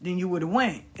go, then you would have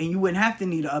went. And you wouldn't have to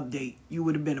need an update. You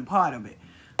would have been a part of it.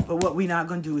 But what we're not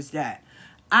going to do is that.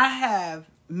 I have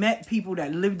met people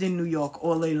that lived in New York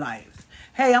all their life.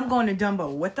 Hey, I'm going to Dumbo.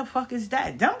 What the fuck is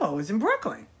that? Dumbo is in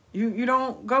Brooklyn. You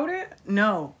don't go there?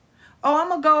 No. Oh, I'm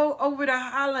going to go over to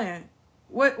Highland.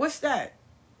 What's that?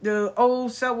 The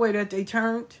old subway that they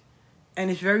turned,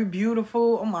 and it's very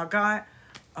beautiful. Oh my God!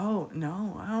 Oh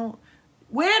no, I don't.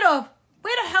 Where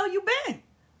the hell you been?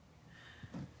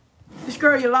 This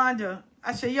girl Yolanda,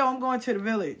 I said, yo, I'm going to the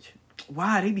village.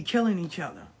 Why? They be killing each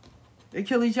other. They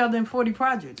kill each other in 40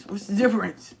 projects. What's the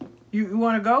difference? You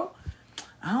want to go?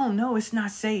 I don't know. It's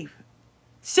not safe.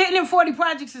 Sitting in 40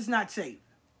 projects is not safe.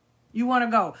 You want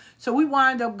to go? So we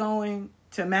wind up going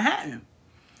to Manhattan.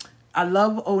 I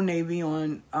love Old Navy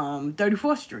on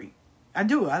 34th Street. I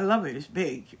do. I love it. It's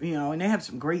big, and they have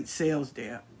some great sales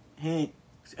there. And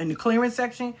in the clearance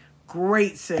section,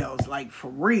 great sales, like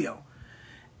for real.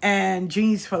 And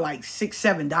jeans for like $6,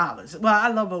 $7. Well, I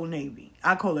love Old Navy.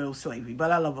 I call it Old Slavey,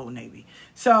 but I love Old Navy.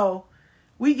 So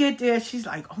we get there. She's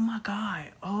like, oh my God.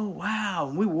 Oh, wow.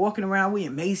 And we're walking around. We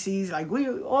in Macy's. Like, we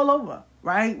all over,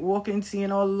 right? Walking,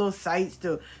 seeing all the little sites,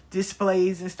 the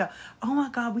displays and stuff. Oh my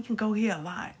God, we can go here a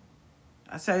lot.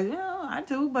 I said, yeah, I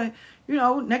do, but,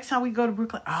 next time we go to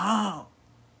Brooklyn, oh,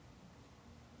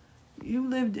 you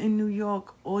lived in New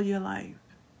York all your life.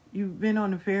 You've been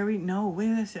on the ferry? No,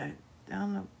 where is that?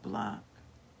 Down the block.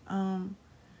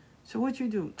 So what you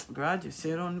do? Girl, I just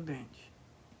sit on the bench.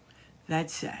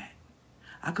 That's sad.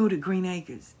 I go to Green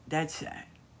Acres. That's sad.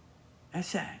 That's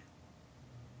sad.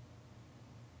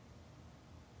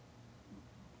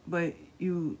 But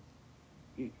you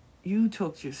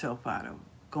talked yourself out of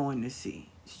going to sea.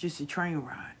 It's just a train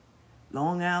ride.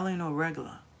 Long Island or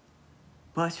regular.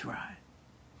 Bus ride.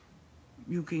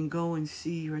 You can go and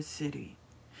see your city.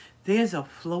 There's a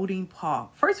floating park.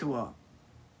 First of all,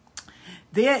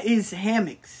 there is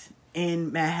hammocks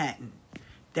in Manhattan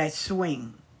that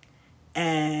swing.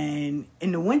 And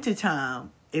in the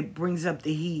wintertime, it brings up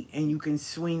the heat and you can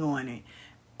swing on it.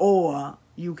 Or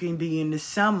you can be in the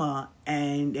summer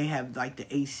and they have like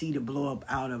the AC to blow up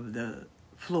out of the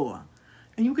floor.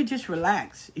 And you could just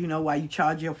relax, while you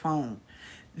charge your phone.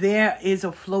 There is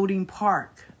a floating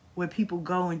park where people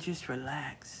go and just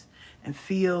relax and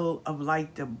feel of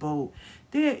like the boat.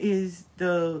 There is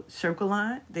the Circle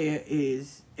Line. There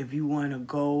is, if you want to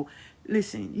go.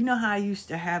 Listen, you know how I used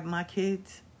to have my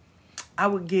kids? I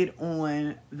would get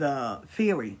on the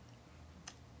ferry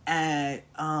at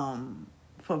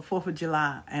for 4th of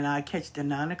July, and I catch the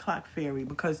 9 o'clock ferry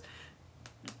because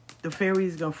the ferry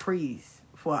is going to freeze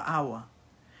for an hour.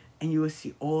 And you will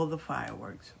see all the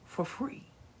fireworks for free.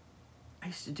 I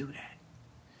used to do that.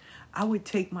 I would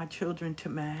take my children to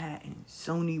Manhattan,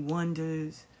 Sony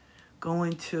Wonders,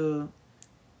 going to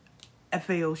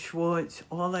FAO Schwartz,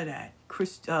 all of that.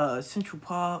 Central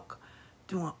Park,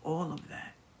 doing all of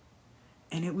that.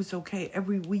 And it was okay.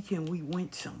 Every weekend we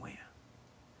went somewhere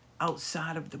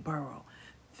outside of the borough.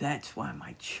 That's why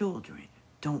my children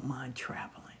don't mind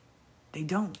traveling. They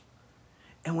don't.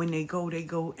 And when they go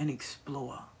and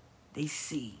explore. They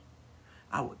see.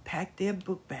 I would pack their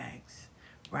book bags,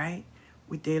 right?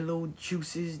 with their little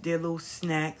juices, their little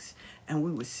snacks. And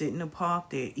we would sit in the park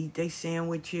there, eat their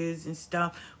sandwiches and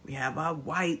stuff. We have our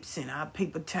wipes and our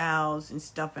paper towels and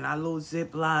stuff and our little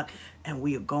Ziploc, and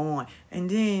we'll go on. And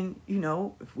then,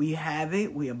 if we have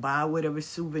it, we'll buy whatever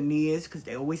souvenirs because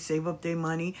they always save up their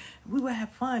money. We would have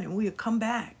fun and we'll come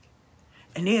back.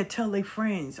 And they'll tell their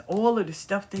friends all of the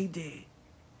stuff they did.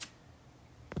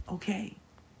 Okay.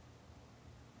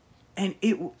 And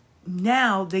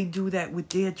now they do that with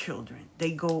their children.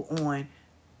 They go on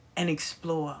and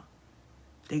explore.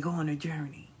 They go on a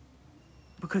journey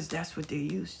because that's what they're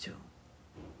used to.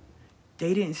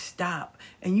 They didn't stop.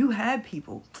 And you had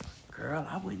people, girl,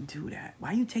 I wouldn't do that.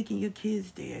 Why you taking your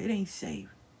kids there? It ain't safe.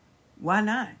 Why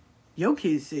not? Your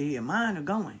kids sit here. Mine are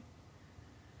going.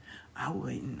 I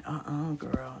wouldn't.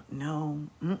 Girl. No.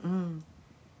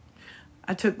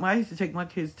 I used to take my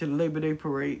kids to the Labor Day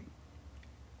parade.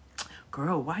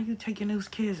 Girl, why you taking those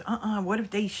kids? What if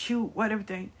they shoot? What if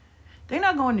they're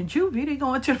not going to juvie, they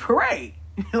going to the parade.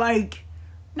 Like,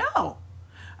 no.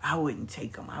 I wouldn't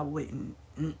take them. I wouldn't.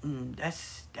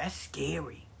 That's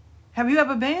scary. Have you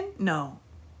ever been? No.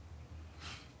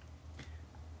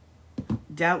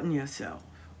 Doubting yourself.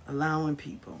 Allowing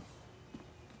people.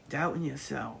 Doubting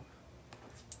yourself.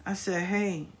 I said,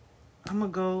 hey, I'm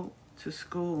going to go to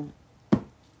school.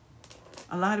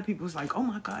 A lot of people was like, oh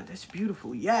my God, that's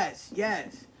beautiful. Yes.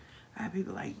 I had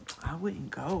people like, I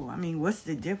wouldn't go. I mean, what's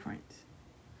the difference?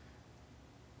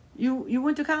 You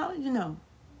went to college? No.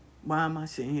 Why am I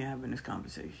sitting here having this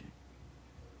conversation?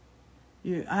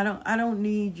 I don't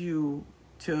need you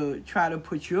to try to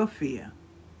put your fear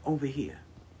over here.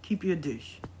 Keep your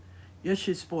dish. Your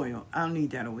shit spoiled. I don't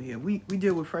need that over here. We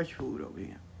deal with fresh food over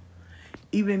here.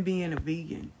 Even being a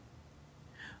vegan.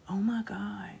 Oh my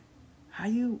God. How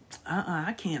you,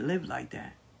 I can't live like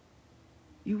that.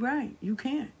 You right. You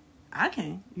can't. I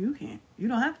can. You can't. You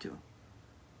don't have to.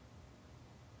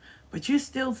 But you're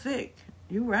still thick.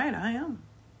 You're right. I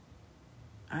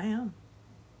am.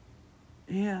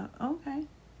 Yeah. Okay.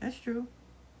 That's true.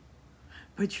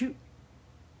 But you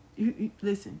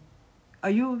listen. Are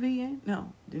you a vegan?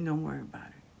 No. Then don't worry about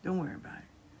it.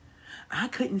 I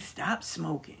couldn't stop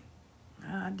smoking.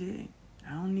 I did.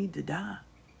 I don't need to die.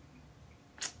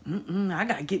 I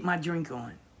gotta get my drink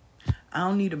on. I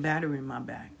don't need a battery in my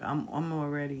back. I'm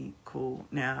already cool.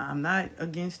 Now, I'm not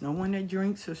against no one that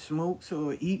drinks or smokes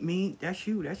or eat meat. That's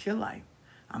you. That's your life.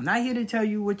 I'm not here to tell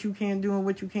you what you can do and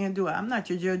what you can't do. I'm not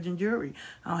your judge and jury.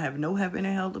 I don't have no heaven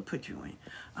and hell to put you in.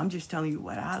 I'm just telling you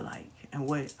what I like and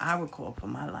what I recall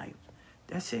from my life.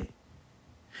 That's it.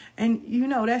 And you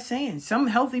know that saying, some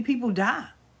healthy people die.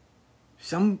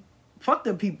 Some fucked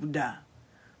up people die.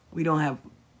 We don't have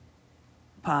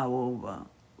power over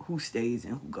who stays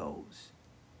and who goes.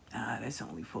 That's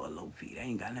only for a low fee. That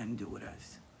ain't got nothing to do with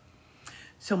us.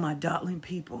 So my darling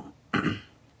people,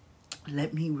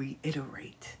 let me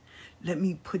reiterate. Let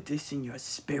me put this in your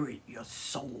spirit, your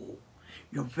soul,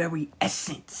 your very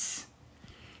essence.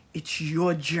 It's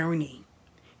your journey.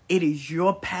 It is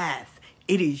your path.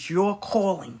 It is your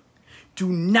calling. Do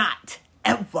not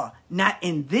ever, not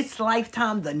in this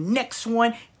lifetime, the next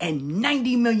one, and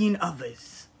 90 million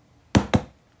others,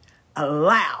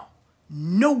 allow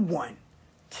no one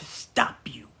to stop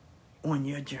you on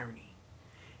your journey.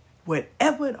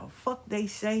 Whatever the fuck they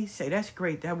say that's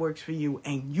great, that works for you,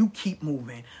 and you keep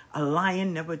moving. A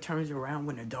lion never turns around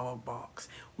when a dog barks.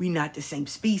 We not the same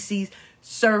species.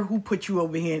 Sir, who put you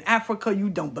over here in Africa? You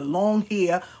don't belong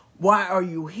here. Why are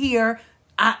you here?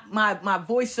 My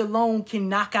voice alone can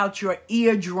knock out your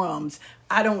eardrums.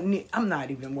 I'm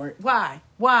not even worried. Why?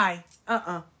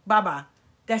 Bye-bye.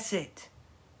 That's it.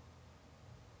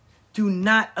 Do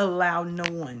not allow no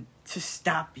one to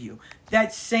stop you.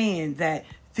 That's saying that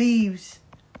thieves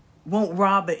won't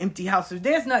rob an empty house. If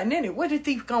there's nothing in it, where's the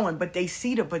thief going? But they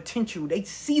see the potential. They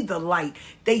see the light.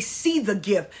 They see the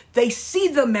gift. They see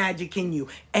the magic in you.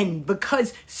 And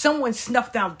because someone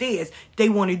snuffed out theirs, they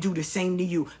want to do the same to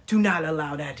you. Do not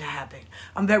allow that to happen.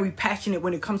 I'm very passionate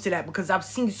when it comes to that because I've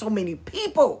seen so many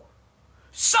people,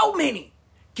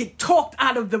 get talked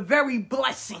out of the very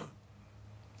blessing.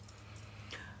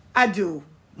 I do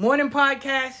morning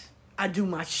podcasts. I do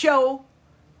my show.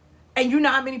 And you know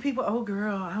how many people, oh,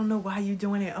 girl, I don't know why you're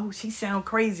doing it. Oh, she sound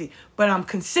crazy. But I'm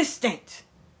consistent.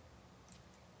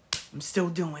 I'm still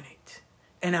doing it.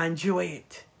 And I enjoy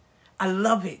it. I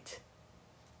love it.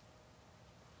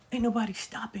 Ain't nobody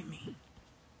stopping me.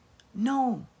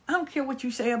 No. I don't care what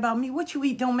you say about me. What you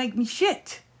eat don't make me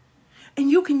shit.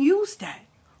 And you can use that.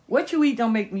 What you eat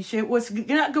don't make me shit. What's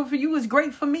not good for you is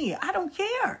great for me. I don't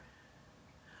care.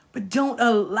 But don't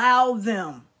allow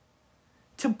them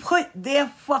to put their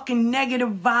fucking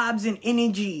negative vibes and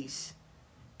energies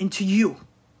into you.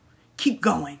 Keep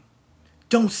going.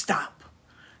 Don't stop.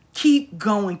 Keep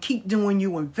going. Keep doing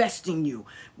you. Invest in you.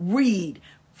 Read.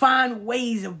 Find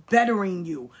ways of bettering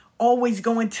you. Always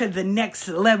going to the next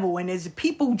level. And as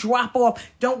people drop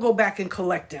off, don't go back and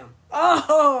collect them.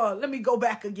 Oh, let me go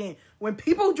back again. When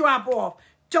people drop off,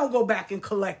 don't go back and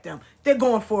collect them. They're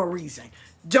going for a reason.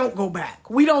 Don't go back.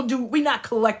 We're not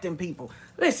collecting people.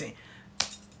 Listen,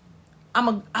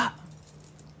 I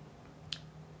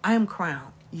am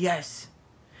crowned. Yes.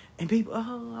 And people,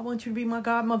 I want you to be my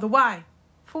godmother. Why?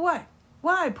 For what?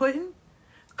 Why, Puddin'?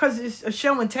 Because it's a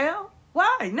show and tell?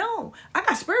 Why? No. I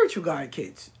got spiritual guide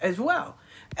kids as well.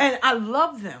 And I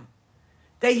love them.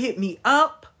 They hit me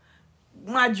up.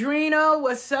 Madrina,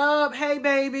 what's up? Hey,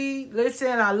 baby.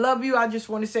 Listen, I love you. I just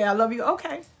want to say I love you.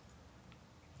 Okay.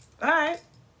 All right.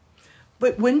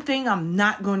 But one thing I'm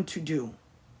not going to do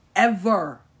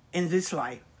ever in this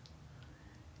life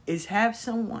is have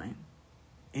someone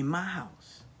in my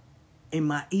house, in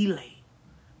my elay,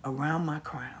 around my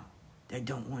crown that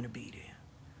don't want to be there.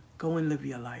 Go and live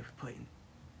your life, Puddin'.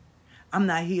 I'm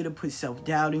not here to put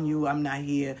self-doubt in you. I'm not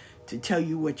here to tell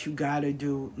you what you got to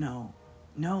do.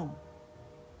 No.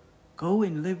 Go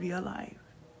and live your life.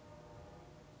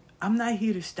 I'm not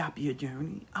here to stop your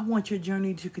journey. I want your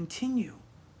journey to continue.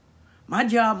 My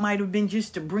job might have been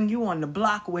just to bring you on the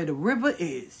block where the river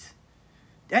is.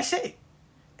 That's it.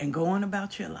 And go on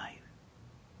about your life.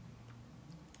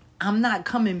 I'm not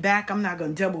coming back. I'm not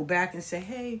going to double back and say,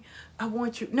 hey, I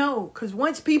want you. No, because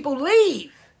once people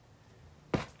leave,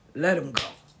 let them go.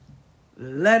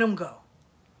 Let them go.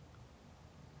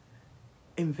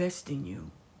 Invest in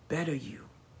you. Better you.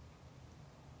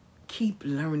 Keep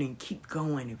learning. Keep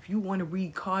going. If you want to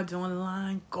read cards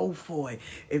online, go for it.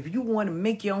 If you want to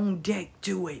make your own deck,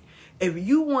 do it. If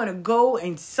you want to go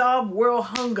and solve world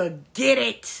hunger, get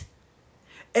it.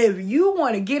 If you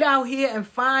want to get out here and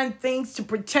find things to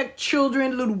protect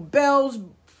children, little bells,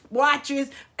 watches,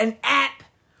 an app,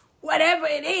 whatever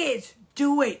it is,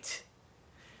 do it.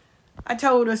 I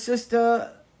told a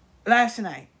sister last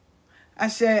night, I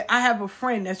said, I have a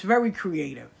friend that's very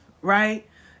creative, right?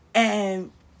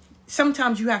 And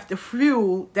sometimes you have to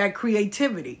fuel that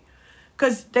creativity.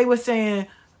 Because they were saying,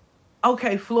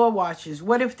 okay, floor washes,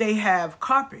 what if they have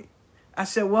carpet? I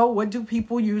said, well, what do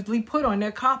people usually put on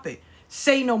their carpet?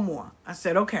 Say no more. I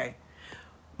said, okay.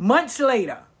 Months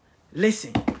later,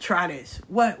 listen, try this.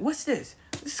 What's this?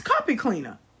 This is carpet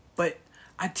cleaner. But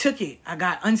I took it. I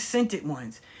got unscented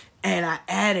ones. And I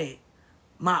added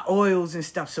my oils and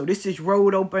stuff. So this is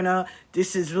road opener.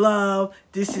 This is love.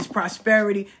 This is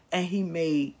prosperity. And he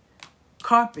made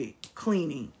carpet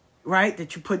cleaning, right?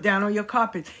 That you put down on your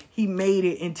carpet. He made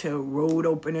it into a road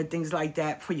opener, things like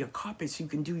that for your carpets. So you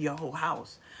can do your whole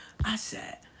house. I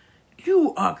said,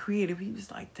 you are creative. He was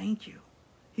like, thank you.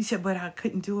 He said, but I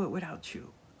couldn't do it without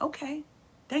you. Okay.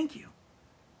 Thank you.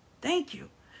 Thank you.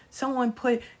 Someone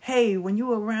put, hey, when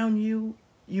you around you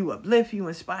uplift, you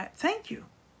inspire. Thank you.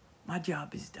 My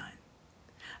job is done.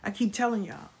 I keep telling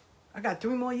y'all, I got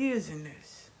 3 more years in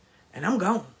this. And I'm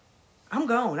gone.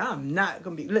 I'm not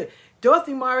going to be lit.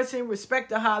 Dorothy Morrison,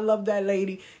 respect her how I love that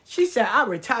lady. She said, I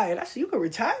retired. I said, you can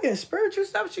retire in spiritual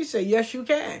stuff? She said, yes, you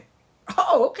can.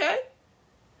 Oh, okay.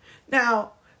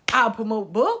 Now, I'll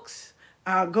promote books.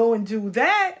 I'll go and do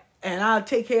that. And I'll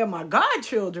take care of my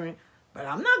godchildren. But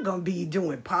I'm not going to be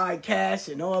doing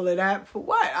podcasts and all of that. For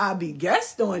what? I'll be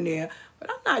guest on there. But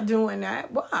I'm not doing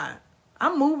that. Why?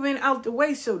 I'm moving out the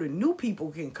way so the new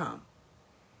people can come.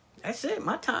 That's it.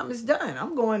 My time is done.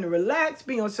 I'm going to relax,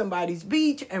 be on somebody's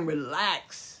beach, and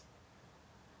relax.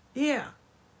 Yeah.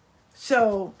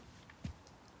 So,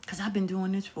 because I've been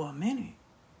doing this for a minute.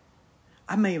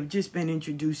 I may have just been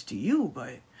introduced to you,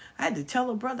 but I had to tell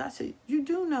a brother, I said, you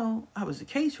do know I was a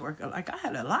caseworker. Like, I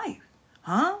had a life.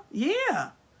 Huh?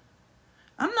 Yeah.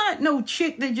 I'm not no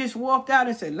chick that just walked out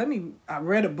and said, I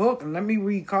read a book and let me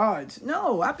read cards.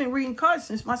 No, I've been reading cards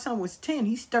since my son was 10.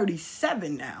 He's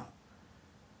 37 now.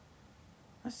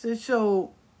 I said,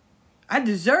 so I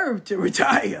deserve to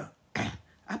retire.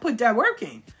 I put that work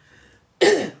in.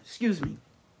 Excuse me.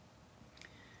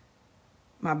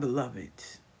 My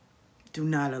beloveds, do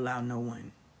not allow no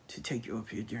one to take you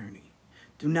off your journey.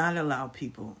 Do not allow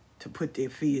people to put their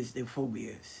fears, their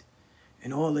phobias,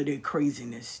 and all of their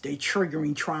craziness, their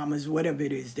triggering traumas, whatever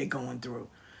it is they're going through,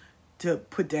 to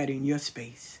put that in your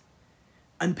space.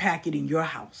 Unpack it in your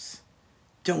house.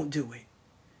 Don't do it.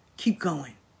 Keep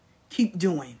going. Keep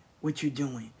doing what you're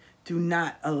doing. Do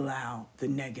not allow the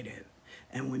negative.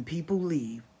 And when people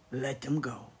leave, let them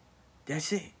go.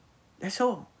 That's it. That's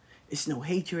all. It's no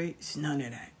hatred. It's none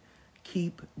of that.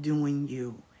 Keep doing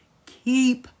you.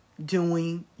 Keep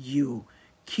doing you.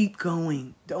 keep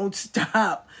going. Don't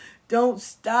stop. Don't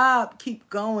stop. Keep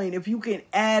going. If you can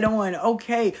add on,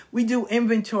 okay, we do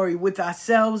inventory with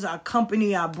ourselves, our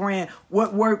company, our brand.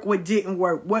 What worked, what didn't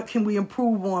work. What can we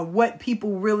improve on? What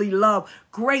people really love.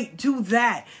 Great, do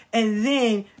that. And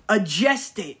then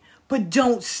adjust it. But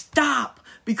don't stop.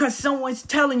 Because someone's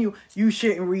telling you, you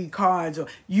shouldn't read cards, or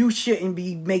you shouldn't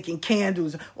be making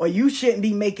candles, or you shouldn't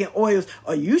be making oils,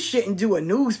 or you shouldn't do a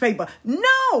newspaper.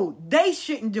 No, they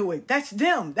shouldn't do it. That's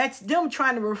them. That's them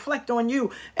trying to reflect on you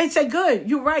and say, good,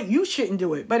 you're right, you shouldn't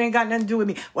do it, but it ain't got nothing to do with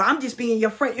me. Well, I'm just being your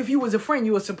friend. If you was a friend,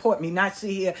 you would support me, not sit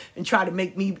here and try to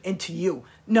make me into you.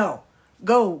 No,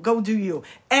 go do you.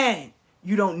 And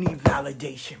you don't need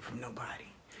validation from nobody.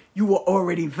 You were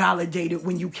already validated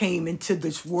when you came into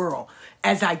this world.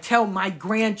 As I tell my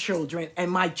grandchildren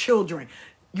and my children,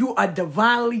 you are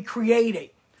divinely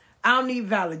created. I don't need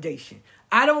validation.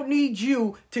 I don't need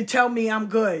you to tell me I'm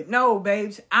good. No,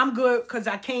 babes, I'm good because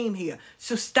I came here.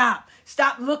 So stop.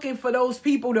 Stop looking for those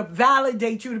people to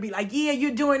validate you, to be like, yeah,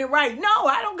 you're doing it right. No,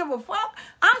 I don't give a fuck.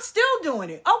 I'm still doing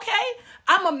it. Okay?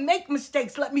 I'm going to make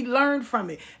mistakes. Let me learn from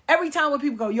it. Every time when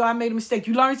people go, yo, I made a mistake.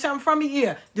 You learned something from it?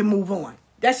 Yeah. Then move on.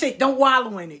 That's it. Don't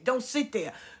wallow in it. Don't sit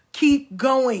there. Keep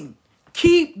going.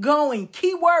 Keep going.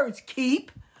 Keywords.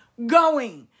 Keep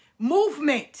going.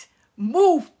 Movement.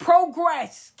 Move.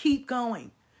 Progress. Keep going.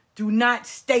 Do not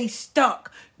stay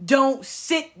stuck. Don't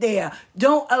sit there.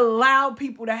 Don't allow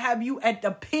people to have you at the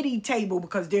pity table,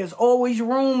 because there's always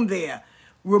room there.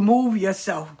 Remove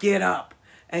yourself. Get up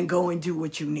and go and do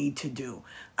what you need to do.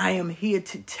 I am here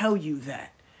to tell you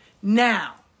that.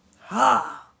 Now,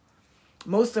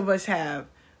 most of us have,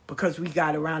 because we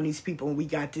got around these people and we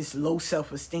got this low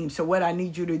self-esteem. So what I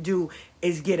need you to do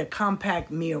is get a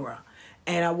compact mirror.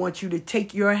 And I want you to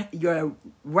take your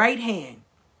right hand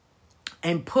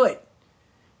and put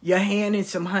your hand in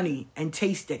some honey and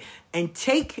taste it. And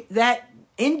take that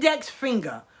index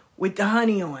finger with the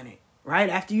honey on it, right?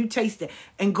 After you taste it,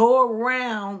 and go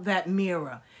around that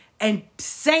mirror and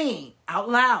saying out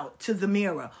loud to the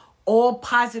mirror all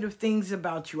positive things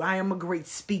about you. I am a great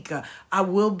speaker. I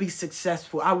will be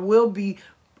successful. I will be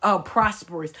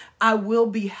prosperous. I will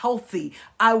be healthy.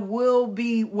 I will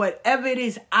be whatever it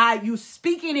is. You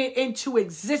speaking it into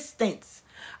existence.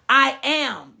 I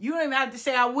am. You don't even have to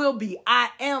say I will be. I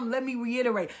am. Let me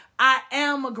reiterate. I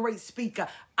am a great speaker.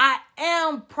 I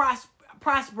am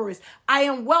prosperous. I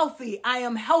am wealthy. I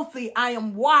am healthy. I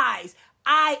am wise.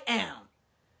 I am.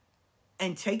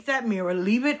 And take that mirror,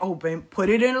 leave it open, put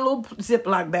it in a little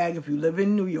Ziploc bag if you live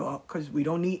in New York, because we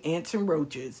don't need ants and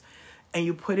roaches. And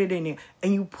you put it in there,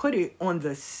 and you put it on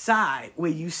the side where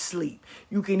you sleep.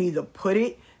 You can either put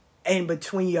it in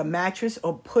between your mattress,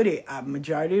 or put it,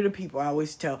 majority of the people I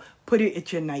always tell, put it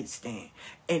at your nightstand.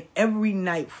 And every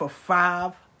night for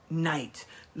 5 nights,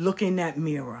 look in that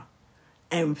mirror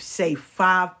and say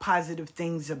 5 positive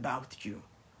things about you.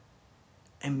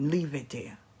 And leave it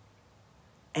there.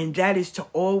 And that is to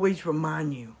always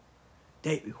remind you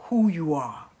that who you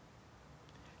are.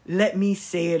 Let me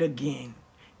say it again.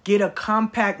 Get a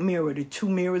compact mirror, the 2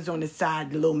 mirrors on the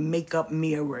side, the little makeup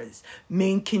mirrors.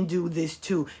 Men can do this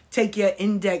too. Take your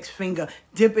index finger,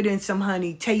 dip it in some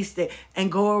honey, taste it,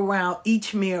 and go around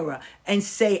each mirror and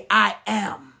say, I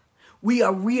am. We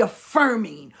are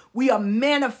reaffirming. We are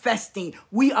manifesting.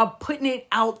 We are putting it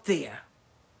out there.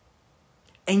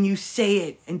 And you say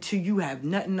it until you have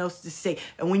nothing else to say.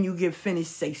 And when you get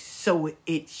finished, say, so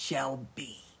it shall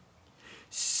be.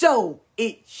 So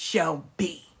it shall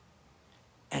be.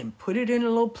 And put it in a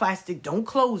little plastic. Don't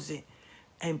close it.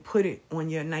 And put it on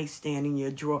your nightstand in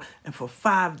your drawer. And for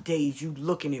 5 days, you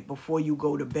look in it before you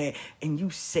go to bed. And you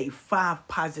say 5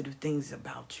 positive things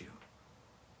about you.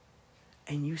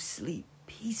 And you sleep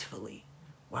peacefully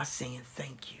while saying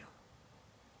thank you.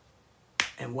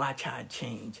 And watch how it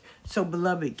change. So,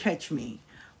 beloved, catch me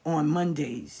on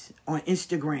Mondays on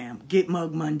Instagram, Get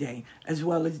Mug Monday, as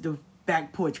well as the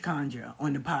Back Porch Conjure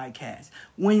on the podcast.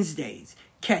 Wednesdays,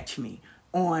 catch me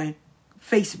on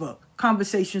Facebook,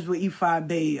 Conversations with E5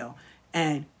 Bayo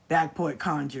and Back Porch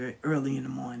Conjure early in the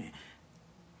morning.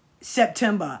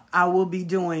 September, I will be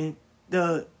doing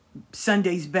the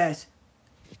Sunday's Best,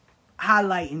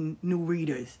 highlighting new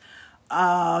readers.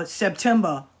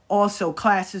 September, also,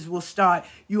 classes will start.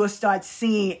 You will start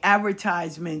seeing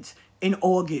advertisements in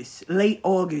August, late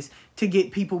August, to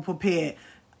get people prepared.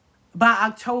 By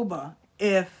October,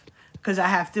 because I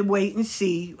have to wait and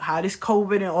see how this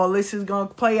COVID and all this is going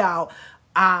to play out,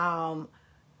 to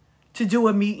do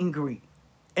a meet and greet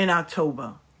in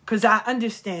October. Because I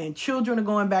understand children are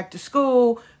going back to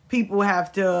school. People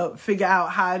have to figure out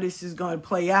how this is going to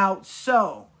play out.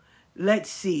 So let's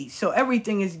see. So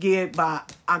everything is geared by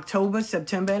October,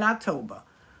 September, and October.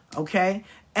 Okay?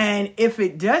 And if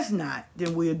it does not,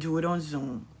 then we'll do it on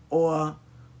Zoom or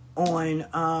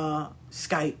on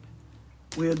Skype.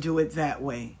 We'll do it that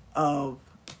way of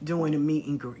doing a meet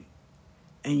and greet.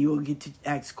 And you'll get to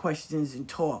ask questions and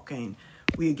talk, and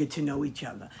we'll get to know each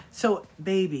other. So,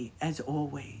 baby, as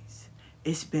always,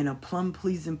 it's been a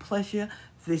plum-pleasing pleasure.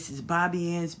 This is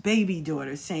Bobby Ann's baby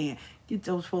daughter saying,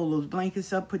 fold those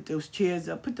blankets up, put those chairs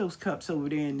up, put those cups over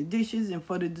there in the dishes, and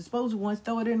for the disposal ones,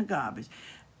 throw it in the garbage.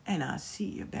 And I'll see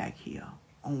you back here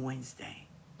on Wednesday.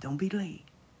 Don't be late.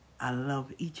 I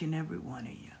love each and every one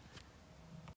of you.